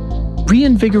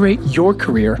 Reinvigorate your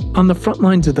career on the front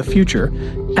lines of the future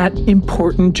at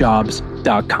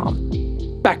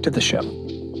importantjobs.com. Back to the show.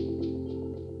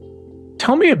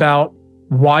 Tell me about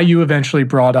why you eventually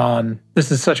brought on,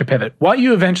 this is such a pivot, why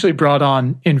you eventually brought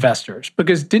on investors.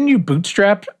 Because didn't you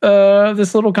bootstrap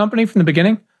this little company from the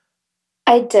beginning?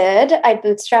 I did. I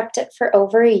bootstrapped it for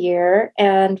over a year,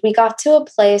 and we got to a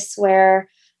place where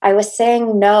I was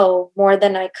saying no more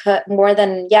than I could, more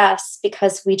than yes,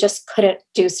 because we just couldn't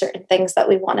do certain things that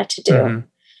we wanted to do. Mm-hmm.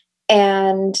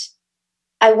 And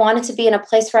I wanted to be in a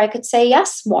place where I could say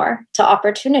yes more to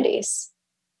opportunities.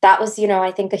 That was,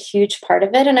 I think a huge part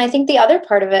of it. And I think the other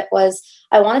part of it was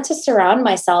I wanted to surround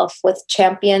myself with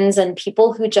champions and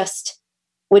people who just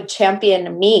would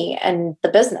champion me and the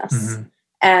business. Mm-hmm.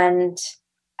 And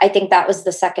I think that was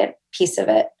the second piece of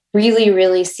it. Really,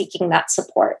 really seeking that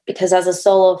support, because as a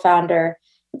solo founder,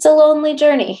 it's a lonely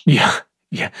journey. Yeah.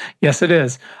 Yes, it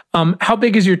is. How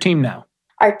big is your team now?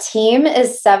 Our team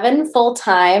is 7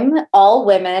 full-time, all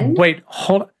women. Wait,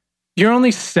 hold on. You're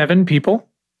only 7 people?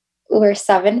 We're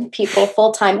 7 people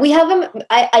full-time. We have them.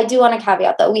 I do want to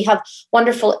caveat though. We have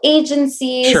wonderful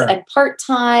agencies and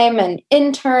part-time and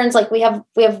interns. Like we have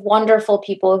wonderful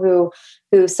people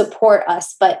who support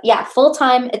us. But yeah,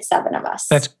 full-time, it's 7 of us.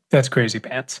 That's crazy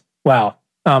pants. Wow.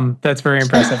 That's very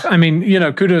impressive. I mean,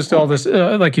 kudos to all this,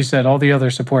 like you said, all the other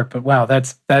support, but wow,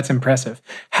 that's impressive.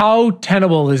 How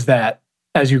tenable is that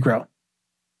as you grow?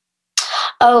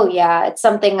 Oh yeah. It's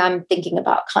something I'm thinking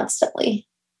about constantly.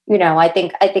 I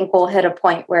think we'll hit a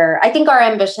point where I think our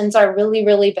ambitions are really,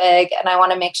 really big. And I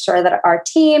want to make sure that our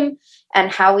team and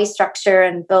how we structure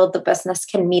and build the business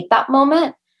can meet that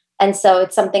moment. And so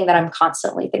it's something that I'm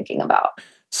constantly thinking about.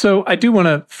 So I do want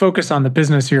to focus on the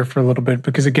business here for a little bit,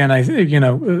 because again,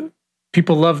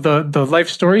 people love the life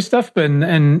story stuff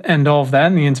and all of that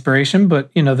and the inspiration.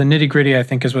 But, the nitty gritty, I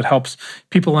think, is what helps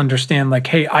people understand like,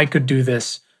 hey, I could do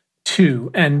this too.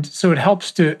 And so it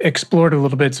helps to explore it a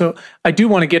little bit. So I do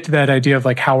want to get to that idea of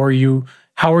like, how are you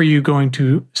going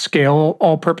to scale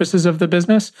all purposes of the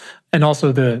business, and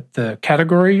also the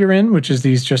category you're in, which is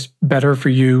these just better for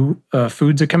you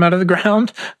foods that come out of the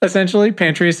ground, essentially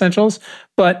pantry essentials.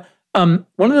 But one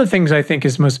of the things I think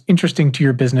is most interesting to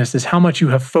your business is how much you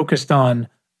have focused on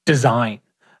design.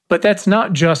 But that's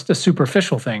not just a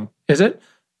superficial thing, is it?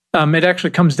 It actually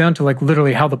comes down to like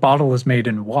literally how the bottle is made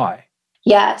and why.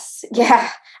 Yes.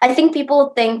 Yeah. I think people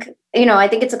think, I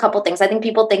think it's a couple things. I think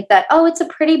people think that, oh, it's a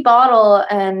pretty bottle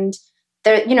and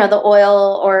the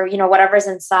oil or, whatever's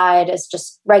inside is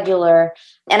just regular.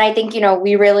 And I think,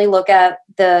 we really look at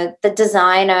the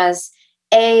design as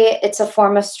A, it's a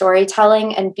form of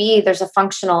storytelling, and B, there's a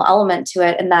functional element to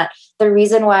it. And that the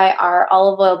reason why our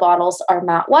olive oil bottles are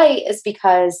matte white is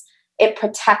because it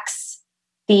protects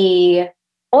the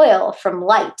oil from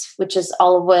light, which is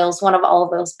one of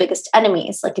olive oil's biggest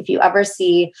enemies. Like if you ever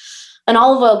see an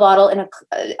olive oil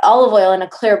in a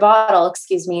clear bottle,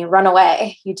 run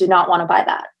away. You do not want to buy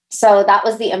that. So that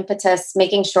was the impetus.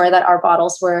 Making sure that our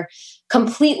bottles were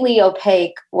completely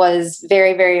opaque was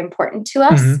very, very important to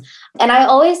us. Mm-hmm. And I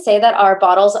always say that our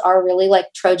bottles are really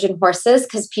like Trojan horses,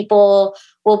 because people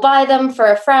will buy them for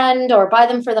a friend or buy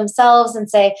them for themselves and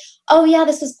say, oh yeah,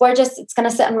 this is gorgeous. It's going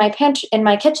to sit in my pantry, in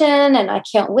my kitchen, and I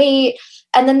can't wait.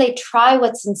 And then they try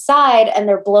what's inside and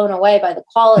they're blown away by the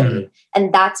quality. Mm-hmm.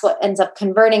 And that's what ends up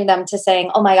converting them to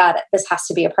saying, oh my God, this has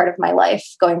to be a part of my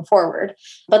life going forward.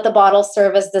 But the bottles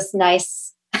serve as this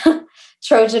nice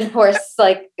Trojan horse,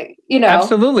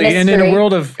 Absolutely. mystery. And in a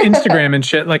world of Instagram and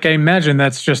shit, like I imagine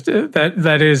that's just,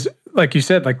 that is, like you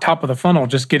said, like top of the funnel,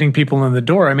 just getting people in the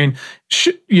door. I mean,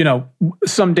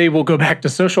 someday we'll go back to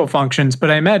social functions,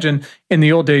 but I imagine in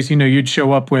the old days, you'd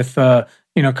show up with, a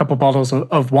couple bottles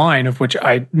of wine, of which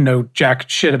I know jack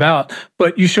shit about,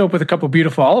 but you show up with a couple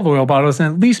beautiful olive oil bottles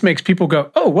and at least makes people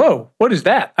go, oh, whoa, what is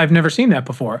that? I've never seen that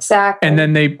before. Exactly. And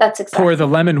then they pour the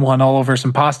lemon one all over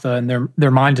some pasta and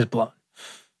their mind is blown.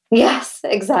 Yes,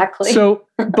 exactly. So,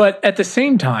 but at the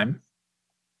same time,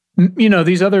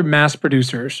 these other mass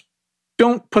producers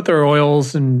don't put their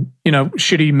oils in,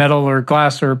 shitty metal or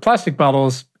glass or plastic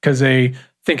bottles because they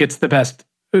think it's the best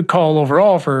call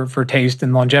overall for taste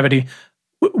and longevity.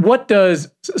 What does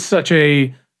such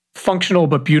a functional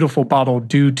but beautiful bottle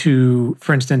do to,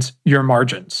 for instance, your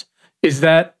margins? Is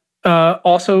that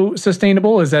also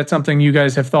sustainable? Is that something you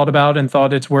guys have thought about and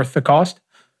thought it's worth the cost?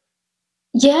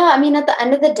 Yeah, I mean, at the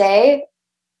end of the day,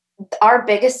 our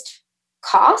biggest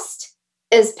cost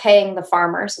is paying the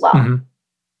farmers well. Mm-hmm.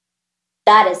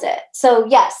 That is it. So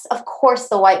yes, of course,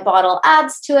 the white bottle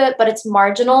adds to it, but it's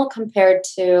marginal compared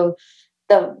to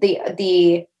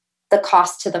the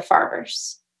cost to the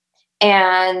farmers.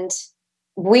 And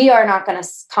we are not going to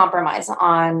compromise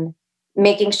on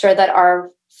making sure that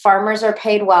our farmers are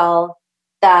paid well,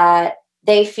 that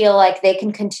they feel like they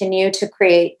can continue to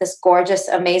create this gorgeous,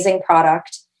 amazing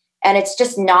product. And it's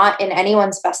just not in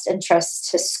anyone's best interest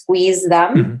to squeeze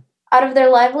them out of their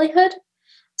livelihood.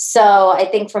 So I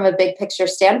think from a big picture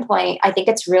standpoint, I think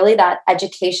it's really that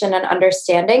education and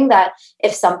understanding that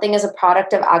if something is a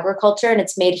product of agriculture and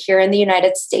it's made here in the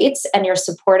United States and you're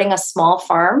supporting a small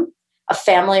farm, a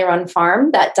family-run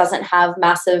farm that doesn't have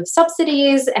massive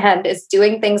subsidies and is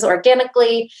doing things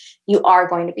organically, you are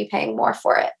going to be paying more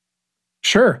for it.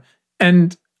 Sure.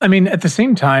 And I mean, at the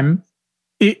same time,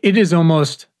 it is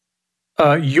almost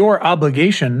your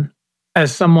obligation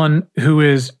as someone who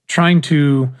is trying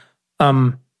to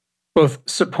both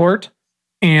support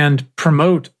and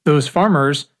promote those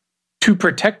farmers to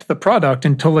protect the product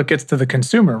until it gets to the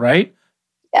consumer, right?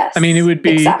 Yes. I mean, it would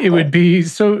be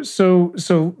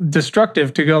so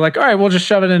destructive to go like, all right, we'll just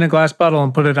shove it in a glass bottle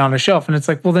and put it on a shelf. And it's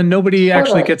like, well, then nobody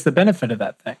actually gets the benefit of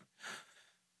that thing.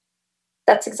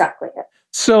 That's exactly it.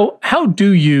 So how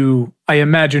do you, I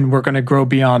imagine we're going to grow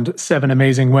beyond 7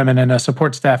 amazing women and a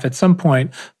support staff at some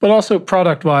point, but also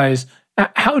product-wise,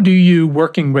 how do you,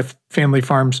 working with family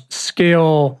farms,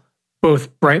 scale both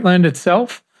Brightland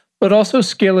itself, but also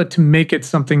scale it to make it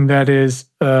something that is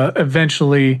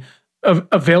eventually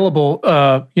available,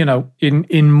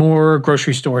 in more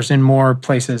grocery stores, in more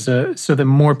places, so that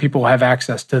more people have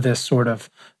access to this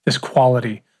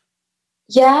quality?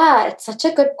 Yeah, it's such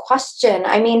a good question.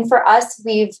 I mean, for us,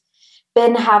 we've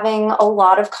been having a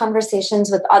lot of conversations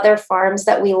with other farms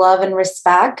that we love and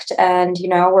respect. And,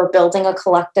 we're building a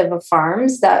collective of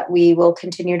farms that we will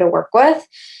continue to work with.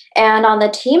 And on the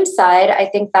team side, I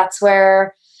think that's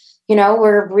where,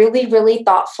 we're really, really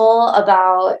thoughtful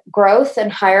about growth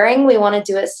and hiring. We want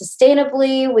to do it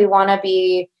sustainably. We want to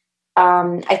be,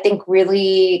 I think,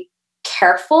 really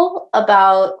careful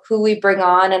about who we bring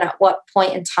on and at what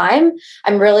point in time.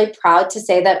 I'm really proud to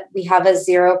say that we have a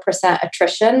 0%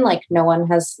 attrition, like no one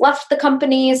has left the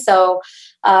company. So,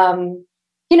 I'm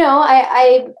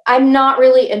not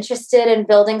really interested in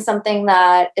building something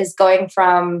that is going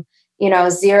from,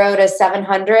 0 to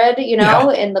 700,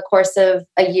 in the course of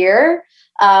a year.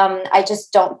 I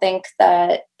just don't think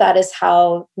that is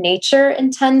how nature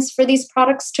intends for these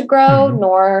products to grow,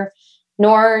 nor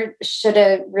should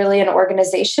an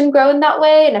organization grow in that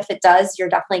way. And if it does, you're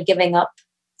definitely giving up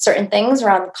certain things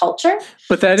around the culture.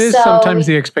 But that is sometimes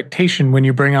the expectation when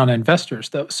you bring on investors,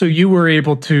 though. So you were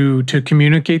able to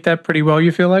communicate that pretty well,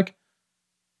 you feel like?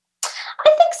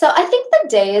 I think so. I think the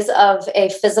days of a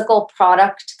physical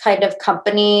product kind of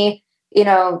company,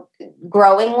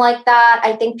 growing like that,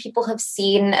 I think people have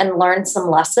seen and learned some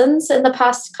lessons in the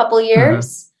past couple of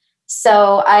years.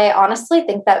 So I honestly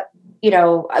think that,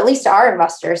 at least our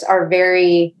investors are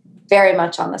very, very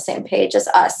much on the same page as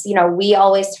us. We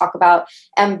always talk about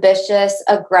ambitious,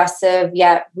 aggressive,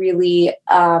 yet really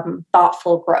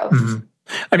thoughtful growth.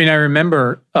 I mean, I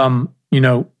remember,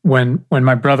 when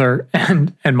my brother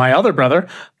and my other brother,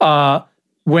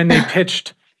 when they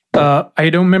pitched, I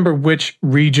don't remember which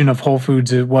region of Whole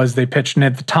Foods it was they pitched. And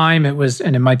at the time it was,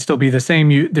 and it might still be the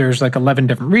same, there's like 11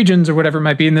 different regions or whatever it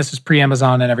might be. And this is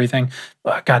pre-Amazon and everything.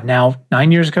 Now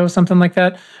 9 years ago, something like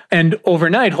that. And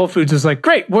overnight, Whole Foods was like,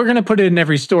 great, we're going to put it in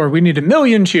every store. We need 1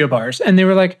 million Chia bars. And they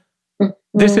were like,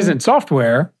 this isn't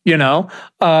software,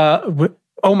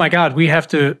 oh my God, we have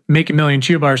to make 1 million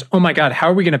Chia bars. Oh my God, how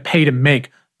are we going to pay to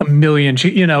make 1 million?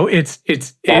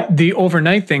 The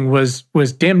overnight thing was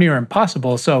damn near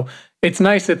impossible. So it's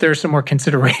nice that there's some more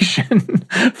consideration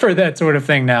for that sort of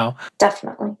thing now.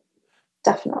 Definitely.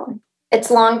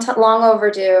 It's long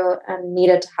overdue and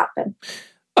needed to happen.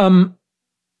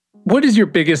 What is your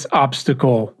biggest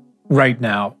obstacle right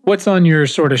now? What's on your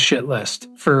sort of shit list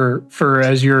for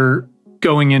as you're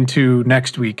going into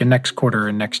next week and next quarter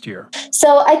and next year?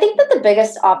 So I think that the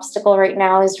biggest obstacle right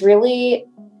now is really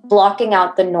blocking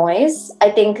out the noise. I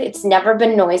think it's never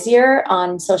been noisier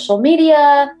on social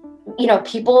media.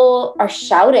 People are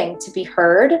shouting to be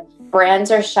heard.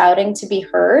 Brands are shouting to be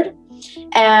heard.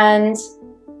 And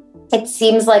it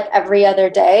seems like every other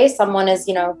day someone is,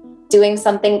 doing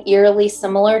something eerily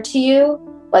similar to you,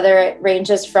 whether it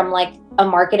ranges from like a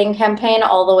marketing campaign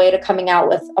all the way to coming out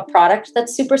with a product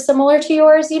that's super similar to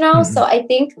yours, So I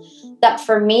think that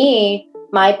for me,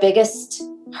 my biggest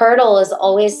hurdle is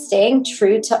always staying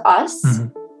true to us,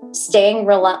 staying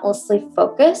relentlessly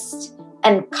focused,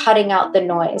 and cutting out the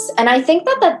noise. And I think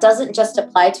that doesn't just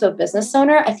apply to a business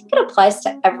owner. I think it applies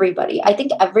to everybody. I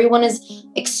think everyone is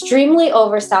extremely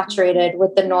oversaturated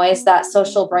with the noise that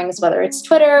social brings, whether it's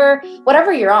Twitter,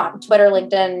 whatever you're on, Twitter,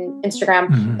 LinkedIn, Instagram.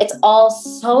 Mm-hmm. It's all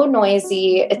so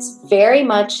noisy. It's very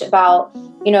much about,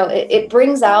 it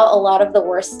brings out a lot of the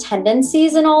worst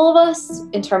tendencies in all of us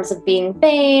in terms of being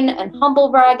vain and humble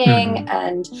bragging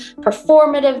and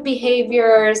performative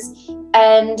behaviors.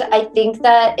 And I think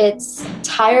that it's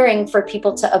tiring for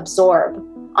people to absorb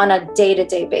on a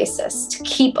day-to-day basis, to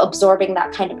keep absorbing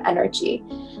that kind of energy.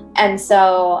 And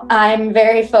so I'm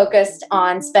very focused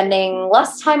on spending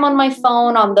less time on my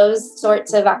phone, on those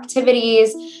sorts of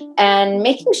activities, and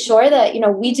making sure that,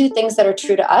 we do things that are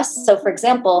true to us. So for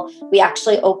example, we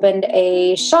actually opened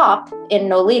a shop in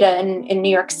Nolita in New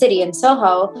York City, in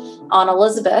Soho, on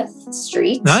Elizabeth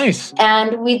Street. Nice.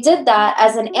 And we did that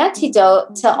as an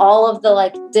antidote to all of the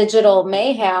digital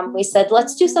mayhem. We said,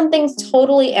 let's do something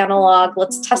totally analog.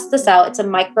 Let's test this out. It's a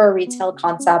micro retail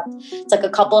concept. It's a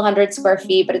couple hundred square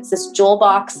feet, but it's this jewel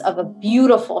box of a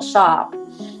beautiful shop.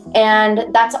 And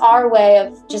that's our way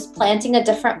of just planting a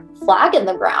different flag in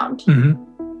the ground.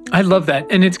 Mm-hmm. I love that.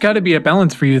 And it's got to be a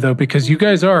balance for you, though, because you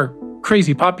guys are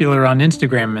crazy popular on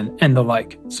Instagram and the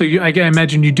like. So I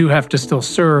imagine you do have to still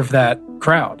serve that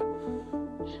crowd.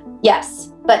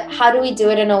 Yes. But how do we do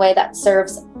it in a way that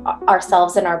serves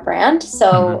ourselves and our brand?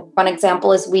 So one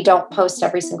example is we don't post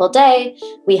every single day.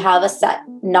 We have a set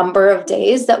number of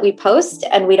days that we post,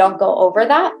 and we don't go over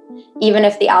that. Even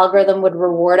if the algorithm would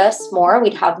reward us more,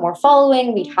 we'd have more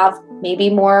following, we'd have maybe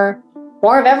more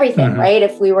of everything, right?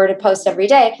 If we were to post every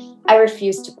day, I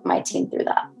refuse to put my team through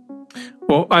that.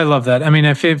 Well, I love that. I mean,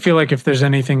 I feel like if there's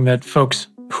anything that folks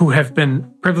who have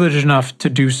been privileged enough to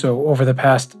do so over the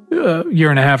past year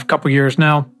and a half, couple years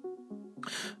now,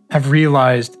 have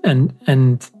realized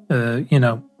and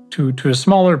to a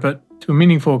smaller but to a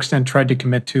meaningful extent tried to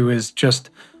commit to is just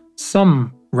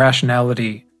some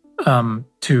rationality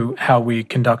to how we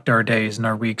conduct our days and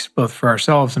our weeks, both for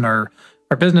ourselves and our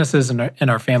businesses and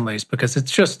our families, because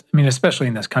it's just, especially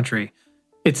in this country,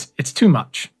 it's too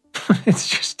much. It's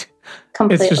just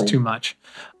too much.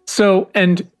 So,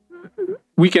 and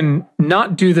we can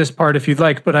not do this part if you'd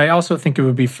like, but I also think it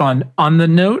would be fun. On the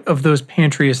note of those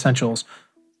pantry essentials,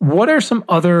 what are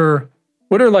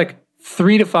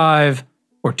 3 to 5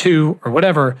 or 2 or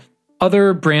whatever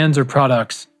other brands or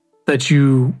products that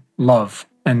you love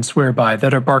and swear by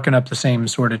that are barking up the same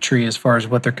sort of tree as far as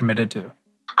what they're committed to?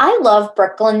 I love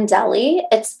Brooklyn Deli.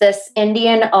 It's this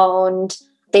Indian-owned.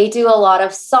 They do a lot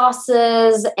of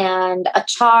sauces and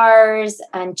achars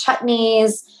and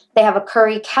chutneys. They have a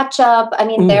curry ketchup.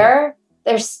 Their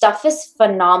stuff is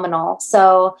phenomenal.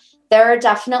 So they're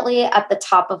definitely at the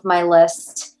top of my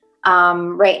list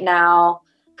right now.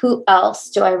 Who else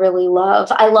do I really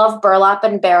love? I love Burlap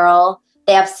and Barrel.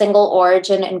 They have single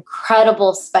origin,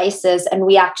 incredible spices. And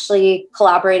we actually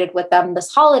collaborated with them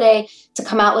this holiday to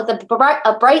come out with a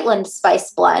Brightland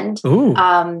spice blend. Ooh.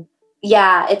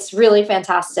 Yeah, it's really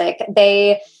fantastic.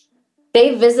 They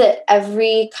visit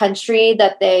every country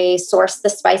that they source the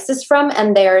spices from,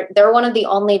 and they're one of the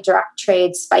only direct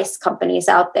trade spice companies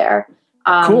out there.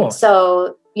 Cool.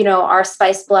 So, our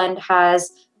spice blend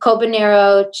has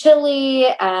Cobanero chili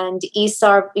and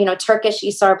Isar, Turkish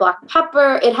Isar black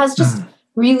pepper. It has just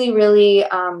really, really,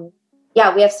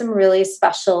 we have some really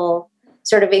special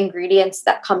sort of ingredients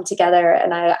that come together,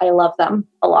 and I love them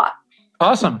a lot.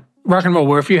 Awesome. Rock and roll.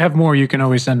 Well, if you have more, you can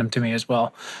always send them to me as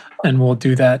well, and we'll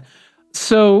do that.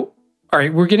 So, all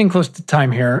right, we're getting close to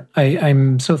time here.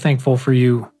 I'm so thankful for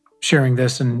you sharing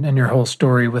this and your whole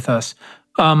story with us.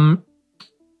 I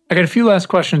got a few last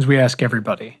questions we ask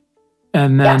everybody,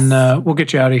 and then we'll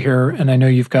get you out of here. And I know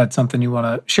you've got something you want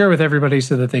to share with everybody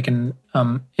so that they can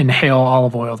inhale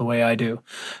olive oil the way I do.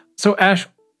 So, Ash,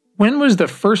 when was the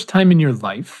first time in your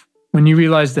life when you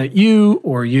realized that you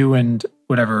and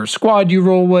whatever squad you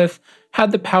roll with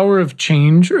had the power of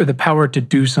change or the power to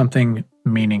do something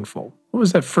meaningful? What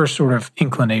was that first sort of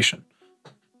inclination?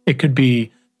 It could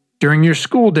be during your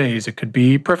school days. It could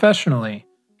be professionally.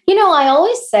 I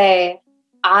always say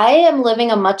I am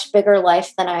living a much bigger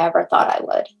life than I ever thought I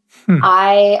would.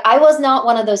 I was not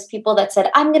one of those people that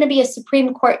said, I'm going to be a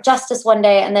Supreme Court justice one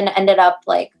day and then ended up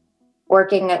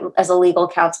working as a legal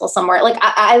counsel somewhere.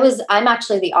 I'm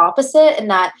actually the opposite in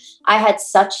that I had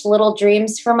such little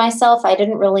dreams for myself. I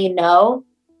didn't really know,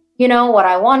 what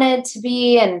I wanted to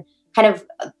be, and kind of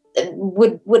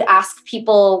would ask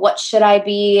people, what should I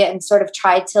be? And sort of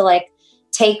tried to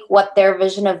take what their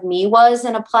vision of me was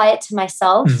and apply it to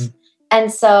myself.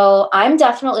 And so I'm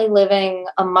definitely living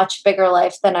a much bigger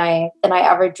life than I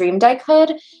ever dreamed I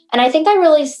could. And I think I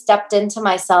really stepped into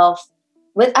myself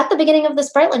at the beginning of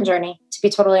this Brightland journey, to be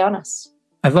totally honest.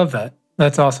 I love that.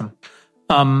 That's awesome.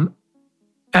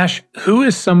 Ash, who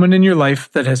is someone in your life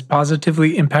that has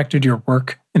positively impacted your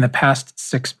work in the past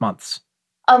 6 months?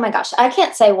 Oh my gosh, I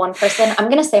can't say one person. I'm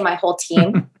going to say my whole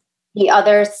team. The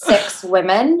other 6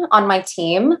 women on my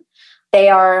team, they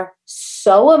are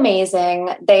so amazing.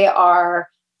 They are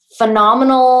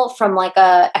phenomenal from like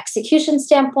a execution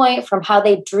standpoint, from how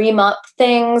they dream up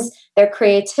things, their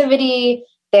creativity,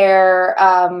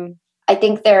 I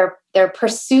think their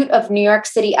pursuit of New York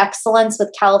City excellence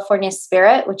with California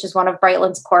spirit, which is one of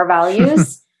Brightland's core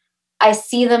values. I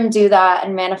see them do that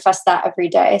and manifest that every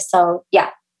day. So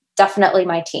yeah, definitely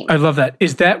my team. I love that.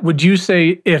 Would you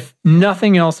say if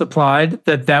nothing else applied,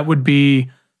 that would be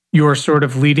your sort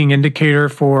of leading indicator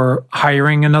for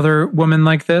hiring another woman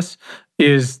like this?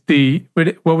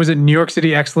 What was it, New York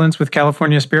City excellence with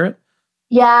California spirit?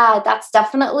 Yeah, that's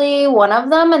definitely one of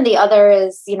them. And the other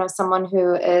is, someone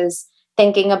who is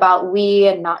thinking about we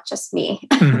and not just me.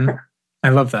 Mm-hmm. I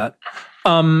love that.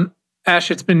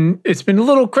 Ash, it's been a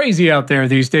little crazy out there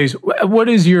these days. What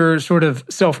is your sort of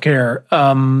self-care?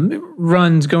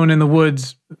 Runs, going in the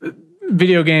woods,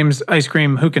 video games, ice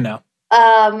cream, who can know?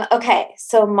 Okay,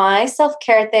 so my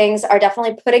self-care things are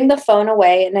definitely putting the phone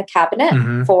away in a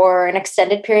cabinet for an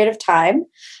extended period of time.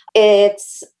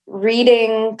 It's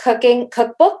reading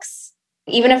cookbooks.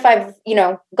 Even if I've,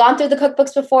 gone through the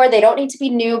cookbooks before, they don't need to be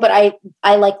new, but I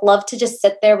love to just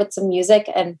sit there with some music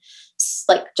and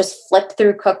just flip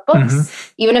through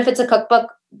cookbooks. Even if it's a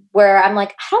cookbook where I'm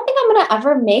like, I don't think I'm going to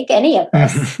ever make any of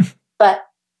this, but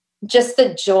just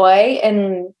the joy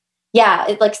and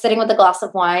it's like sitting with a glass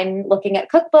of wine, looking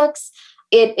at cookbooks.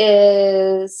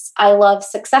 I love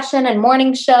Succession and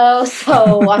Morning Show.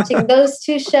 So watching those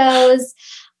 2 shows.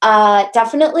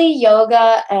 Definitely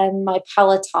yoga and my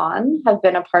Peloton have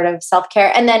been a part of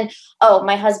self-care. And then,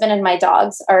 my husband and my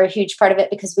dogs are a huge part of it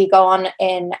because we go on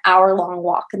an hour-long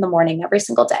walk in the morning every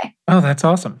single day. Oh, that's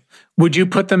awesome. Would you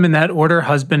put them in that order,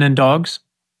 husband and dogs?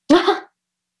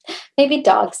 Maybe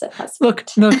dogs and husband.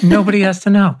 Look, nobody has to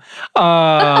know.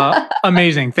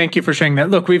 Amazing. Thank you for sharing that.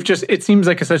 Look, it seems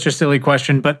like such a silly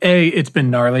question, but A, it's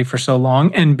been gnarly for so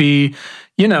long. And B,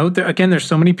 there's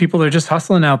so many people that are just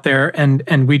hustling out there.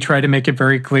 And we try to make it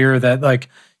very clear that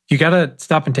you got to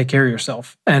stop and take care of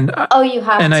yourself. And you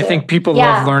have and to. I think people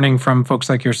love learning from folks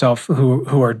like yourself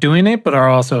who are doing it, but are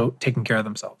also taking care of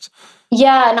themselves.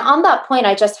 Yeah. And on that point,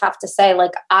 I just have to say,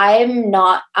 I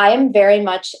am very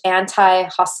much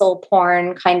anti-hustle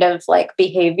porn kind of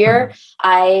behavior.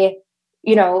 I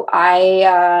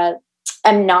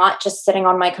am not just sitting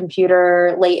on my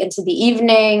computer late into the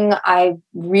evening. I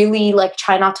really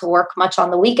try not to work much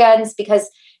on the weekends because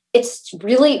it's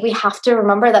really, we have to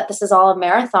remember that this is all a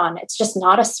marathon. It's just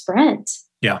not a sprint.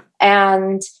 Yeah.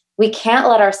 And we can't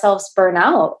let ourselves burn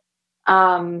out.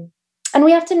 And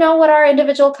we have to know what our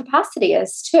individual capacity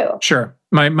is too. Sure.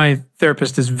 My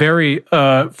therapist is very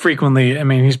frequently,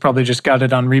 he's probably just got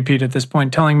it on repeat at this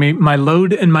point, telling me my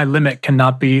load and my limit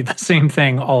cannot be the same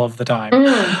thing all of the time.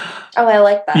 Oh, I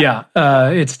like that. Yeah,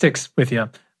 it sticks with you.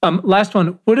 Last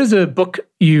one. What is a book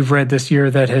you've read this year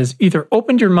that has either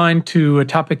opened your mind to a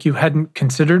topic you hadn't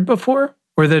considered before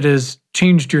or that has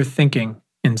changed your thinking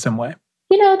in some way?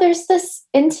 There's this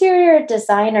interior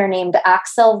designer named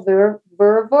Axel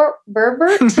Vervoort.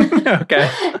 Okay.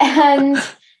 And,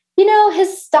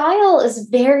 his style is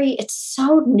it's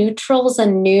so neutrals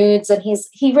and nudes. And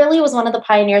he really was one of the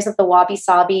pioneers of the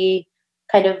wabi-sabi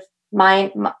kind of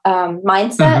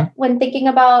mindset when thinking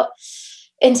about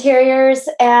interiors.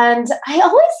 And I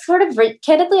always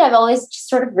I've always just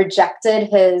sort of rejected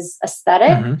his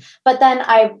aesthetic. But then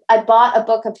I bought a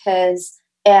book of his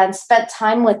and spent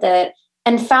time with it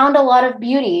and found a lot of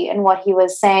beauty in what he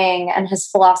was saying and his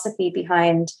philosophy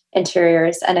behind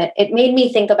interiors. And it made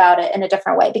me think about it in a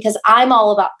different way because I'm all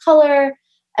about color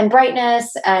and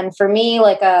brightness. And for me,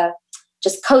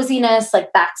 just coziness,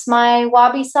 that's my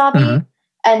wabi-sabi.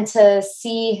 And to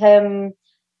see him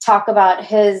talk about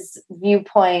his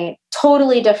viewpoint,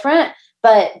 totally different,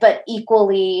 but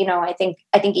equally, I think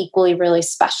equally really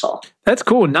special. That's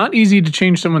cool. Not easy to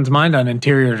change someone's mind on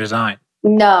interior design.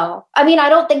 No. I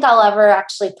don't think I'll ever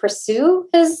actually pursue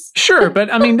his Sure, but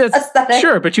that's aesthetic.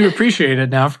 Sure, but you appreciate it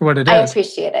now for what it is. I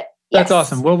appreciate it. Yes. That's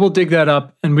awesome. Well, we'll dig that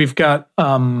up, and we've got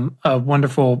a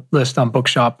wonderful list on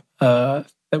Bookshop that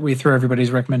we throw everybody's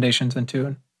recommendations into,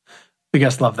 and the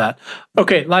guests love that.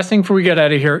 Okay, last thing before we get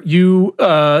out of here, you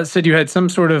said you had some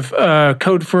sort of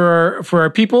code for our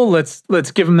people. Let's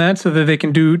give them that so that they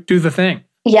can do the thing.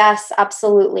 Yes,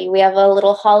 absolutely. We have a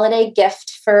little holiday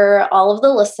gift for all of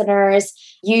the listeners.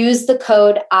 Use the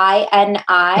code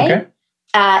INI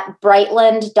at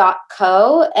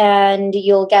brightland.co and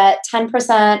you'll get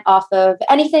 10% off of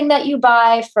anything that you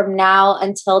buy from now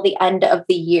until the end of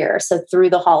the year. So through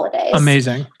the holidays.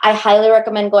 Amazing. I highly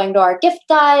recommend going to our gift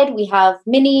guide. We have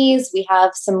minis. We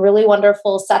have some really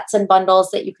wonderful sets and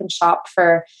bundles that you can shop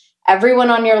for everyone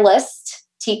on your list: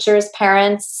 teachers,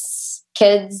 parents,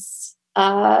 kids,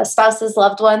 spouses,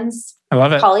 loved ones, I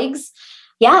love it. Colleagues.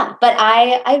 Yeah, but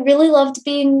I really loved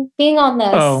being on this.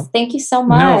 Oh, thank you so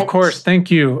much. No, of course, thank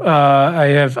you. I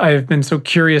have been so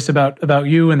curious about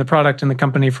you and the product and the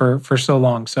company for so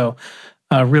long. So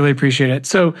really appreciate it.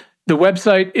 So the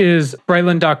website is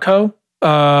brightland.co.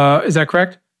 Is that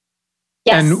correct?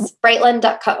 Yes, and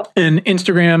brightland.co. And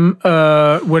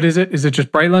Instagram, what is it? Is it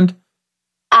just Brightland?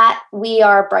 At We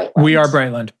Are Brightland. We Are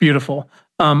Brightland. Beautiful.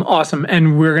 Awesome.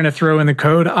 And we're going to throw in the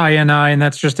code INI, and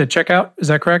that's just at checkout. Is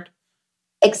that correct?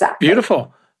 Exactly.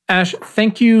 Beautiful. Ash,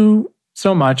 thank you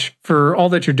so much for all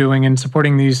that you're doing and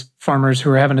supporting these farmers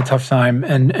who are having a tough time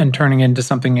and turning into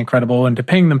something incredible and to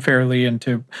paying them fairly and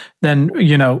to then,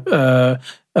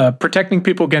 protecting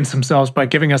people against themselves by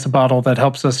giving us a bottle that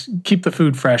helps us keep the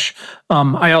food fresh.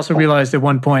 I also realized at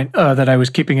one point that I was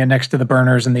keeping it next to the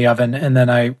burners in the oven, and then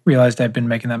I realized I'd been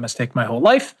making that mistake my whole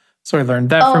life. So I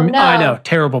learned that from... No. I know,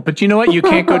 terrible. But you know what? You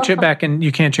can't go chip back and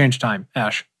you can't change time,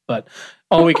 Ash. But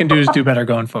all we can do is do better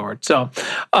going forward. So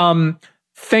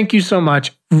thank you so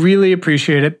much. Really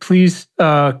appreciate it. Please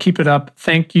keep it up.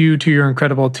 Thank you to your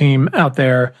incredible team out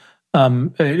there.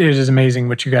 It is amazing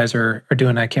what you guys are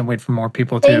doing. I can't wait for more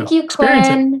people to Thank you,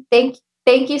 Quinn. Thank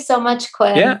you so much,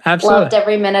 Quinn. Yeah, absolutely. Loved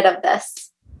every minute of this.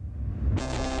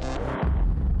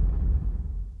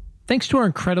 Thanks to our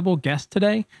incredible guest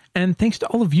today, and thanks to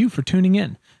all of you for tuning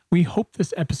in. We hope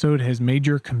this episode has made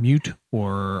your commute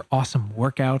or awesome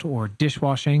workout or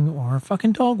dishwashing or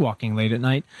fucking dog walking late at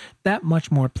night that much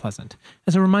more pleasant.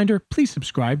 As a reminder, please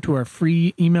subscribe to our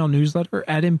free email newsletter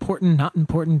at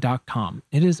importantnotimportant.com.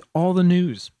 It is all the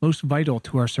news, most vital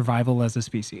to our survival as a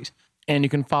species. And you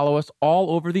can follow us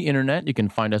all over the internet. You can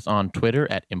find us on Twitter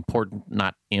at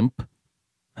importantnotimp.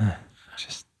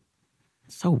 Just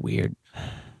so weird.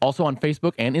 Also on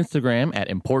Facebook and Instagram at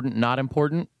Important Not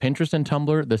Important. Pinterest and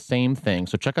Tumblr, the same thing.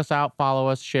 So check us out, follow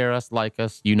us, share us, like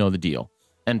us. You know the deal.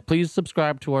 And please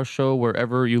subscribe to our show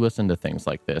wherever you listen to things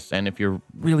like this. And if you're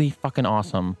really fucking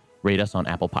awesome, rate us on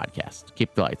Apple Podcasts.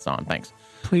 Keep the lights on. Thanks.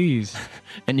 Please.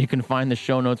 And you can find the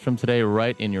show notes from today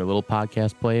right in your little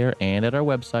podcast player and at our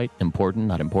website,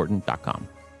 importantnotimportant.com.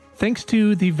 Thanks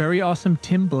to the very awesome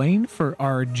Tim Blaine for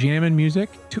our jammin'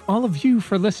 music, to all of you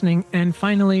for listening, and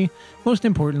finally, most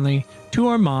importantly, to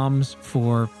our moms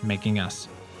for making us.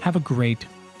 Have a great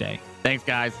day. Thanks,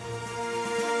 guys.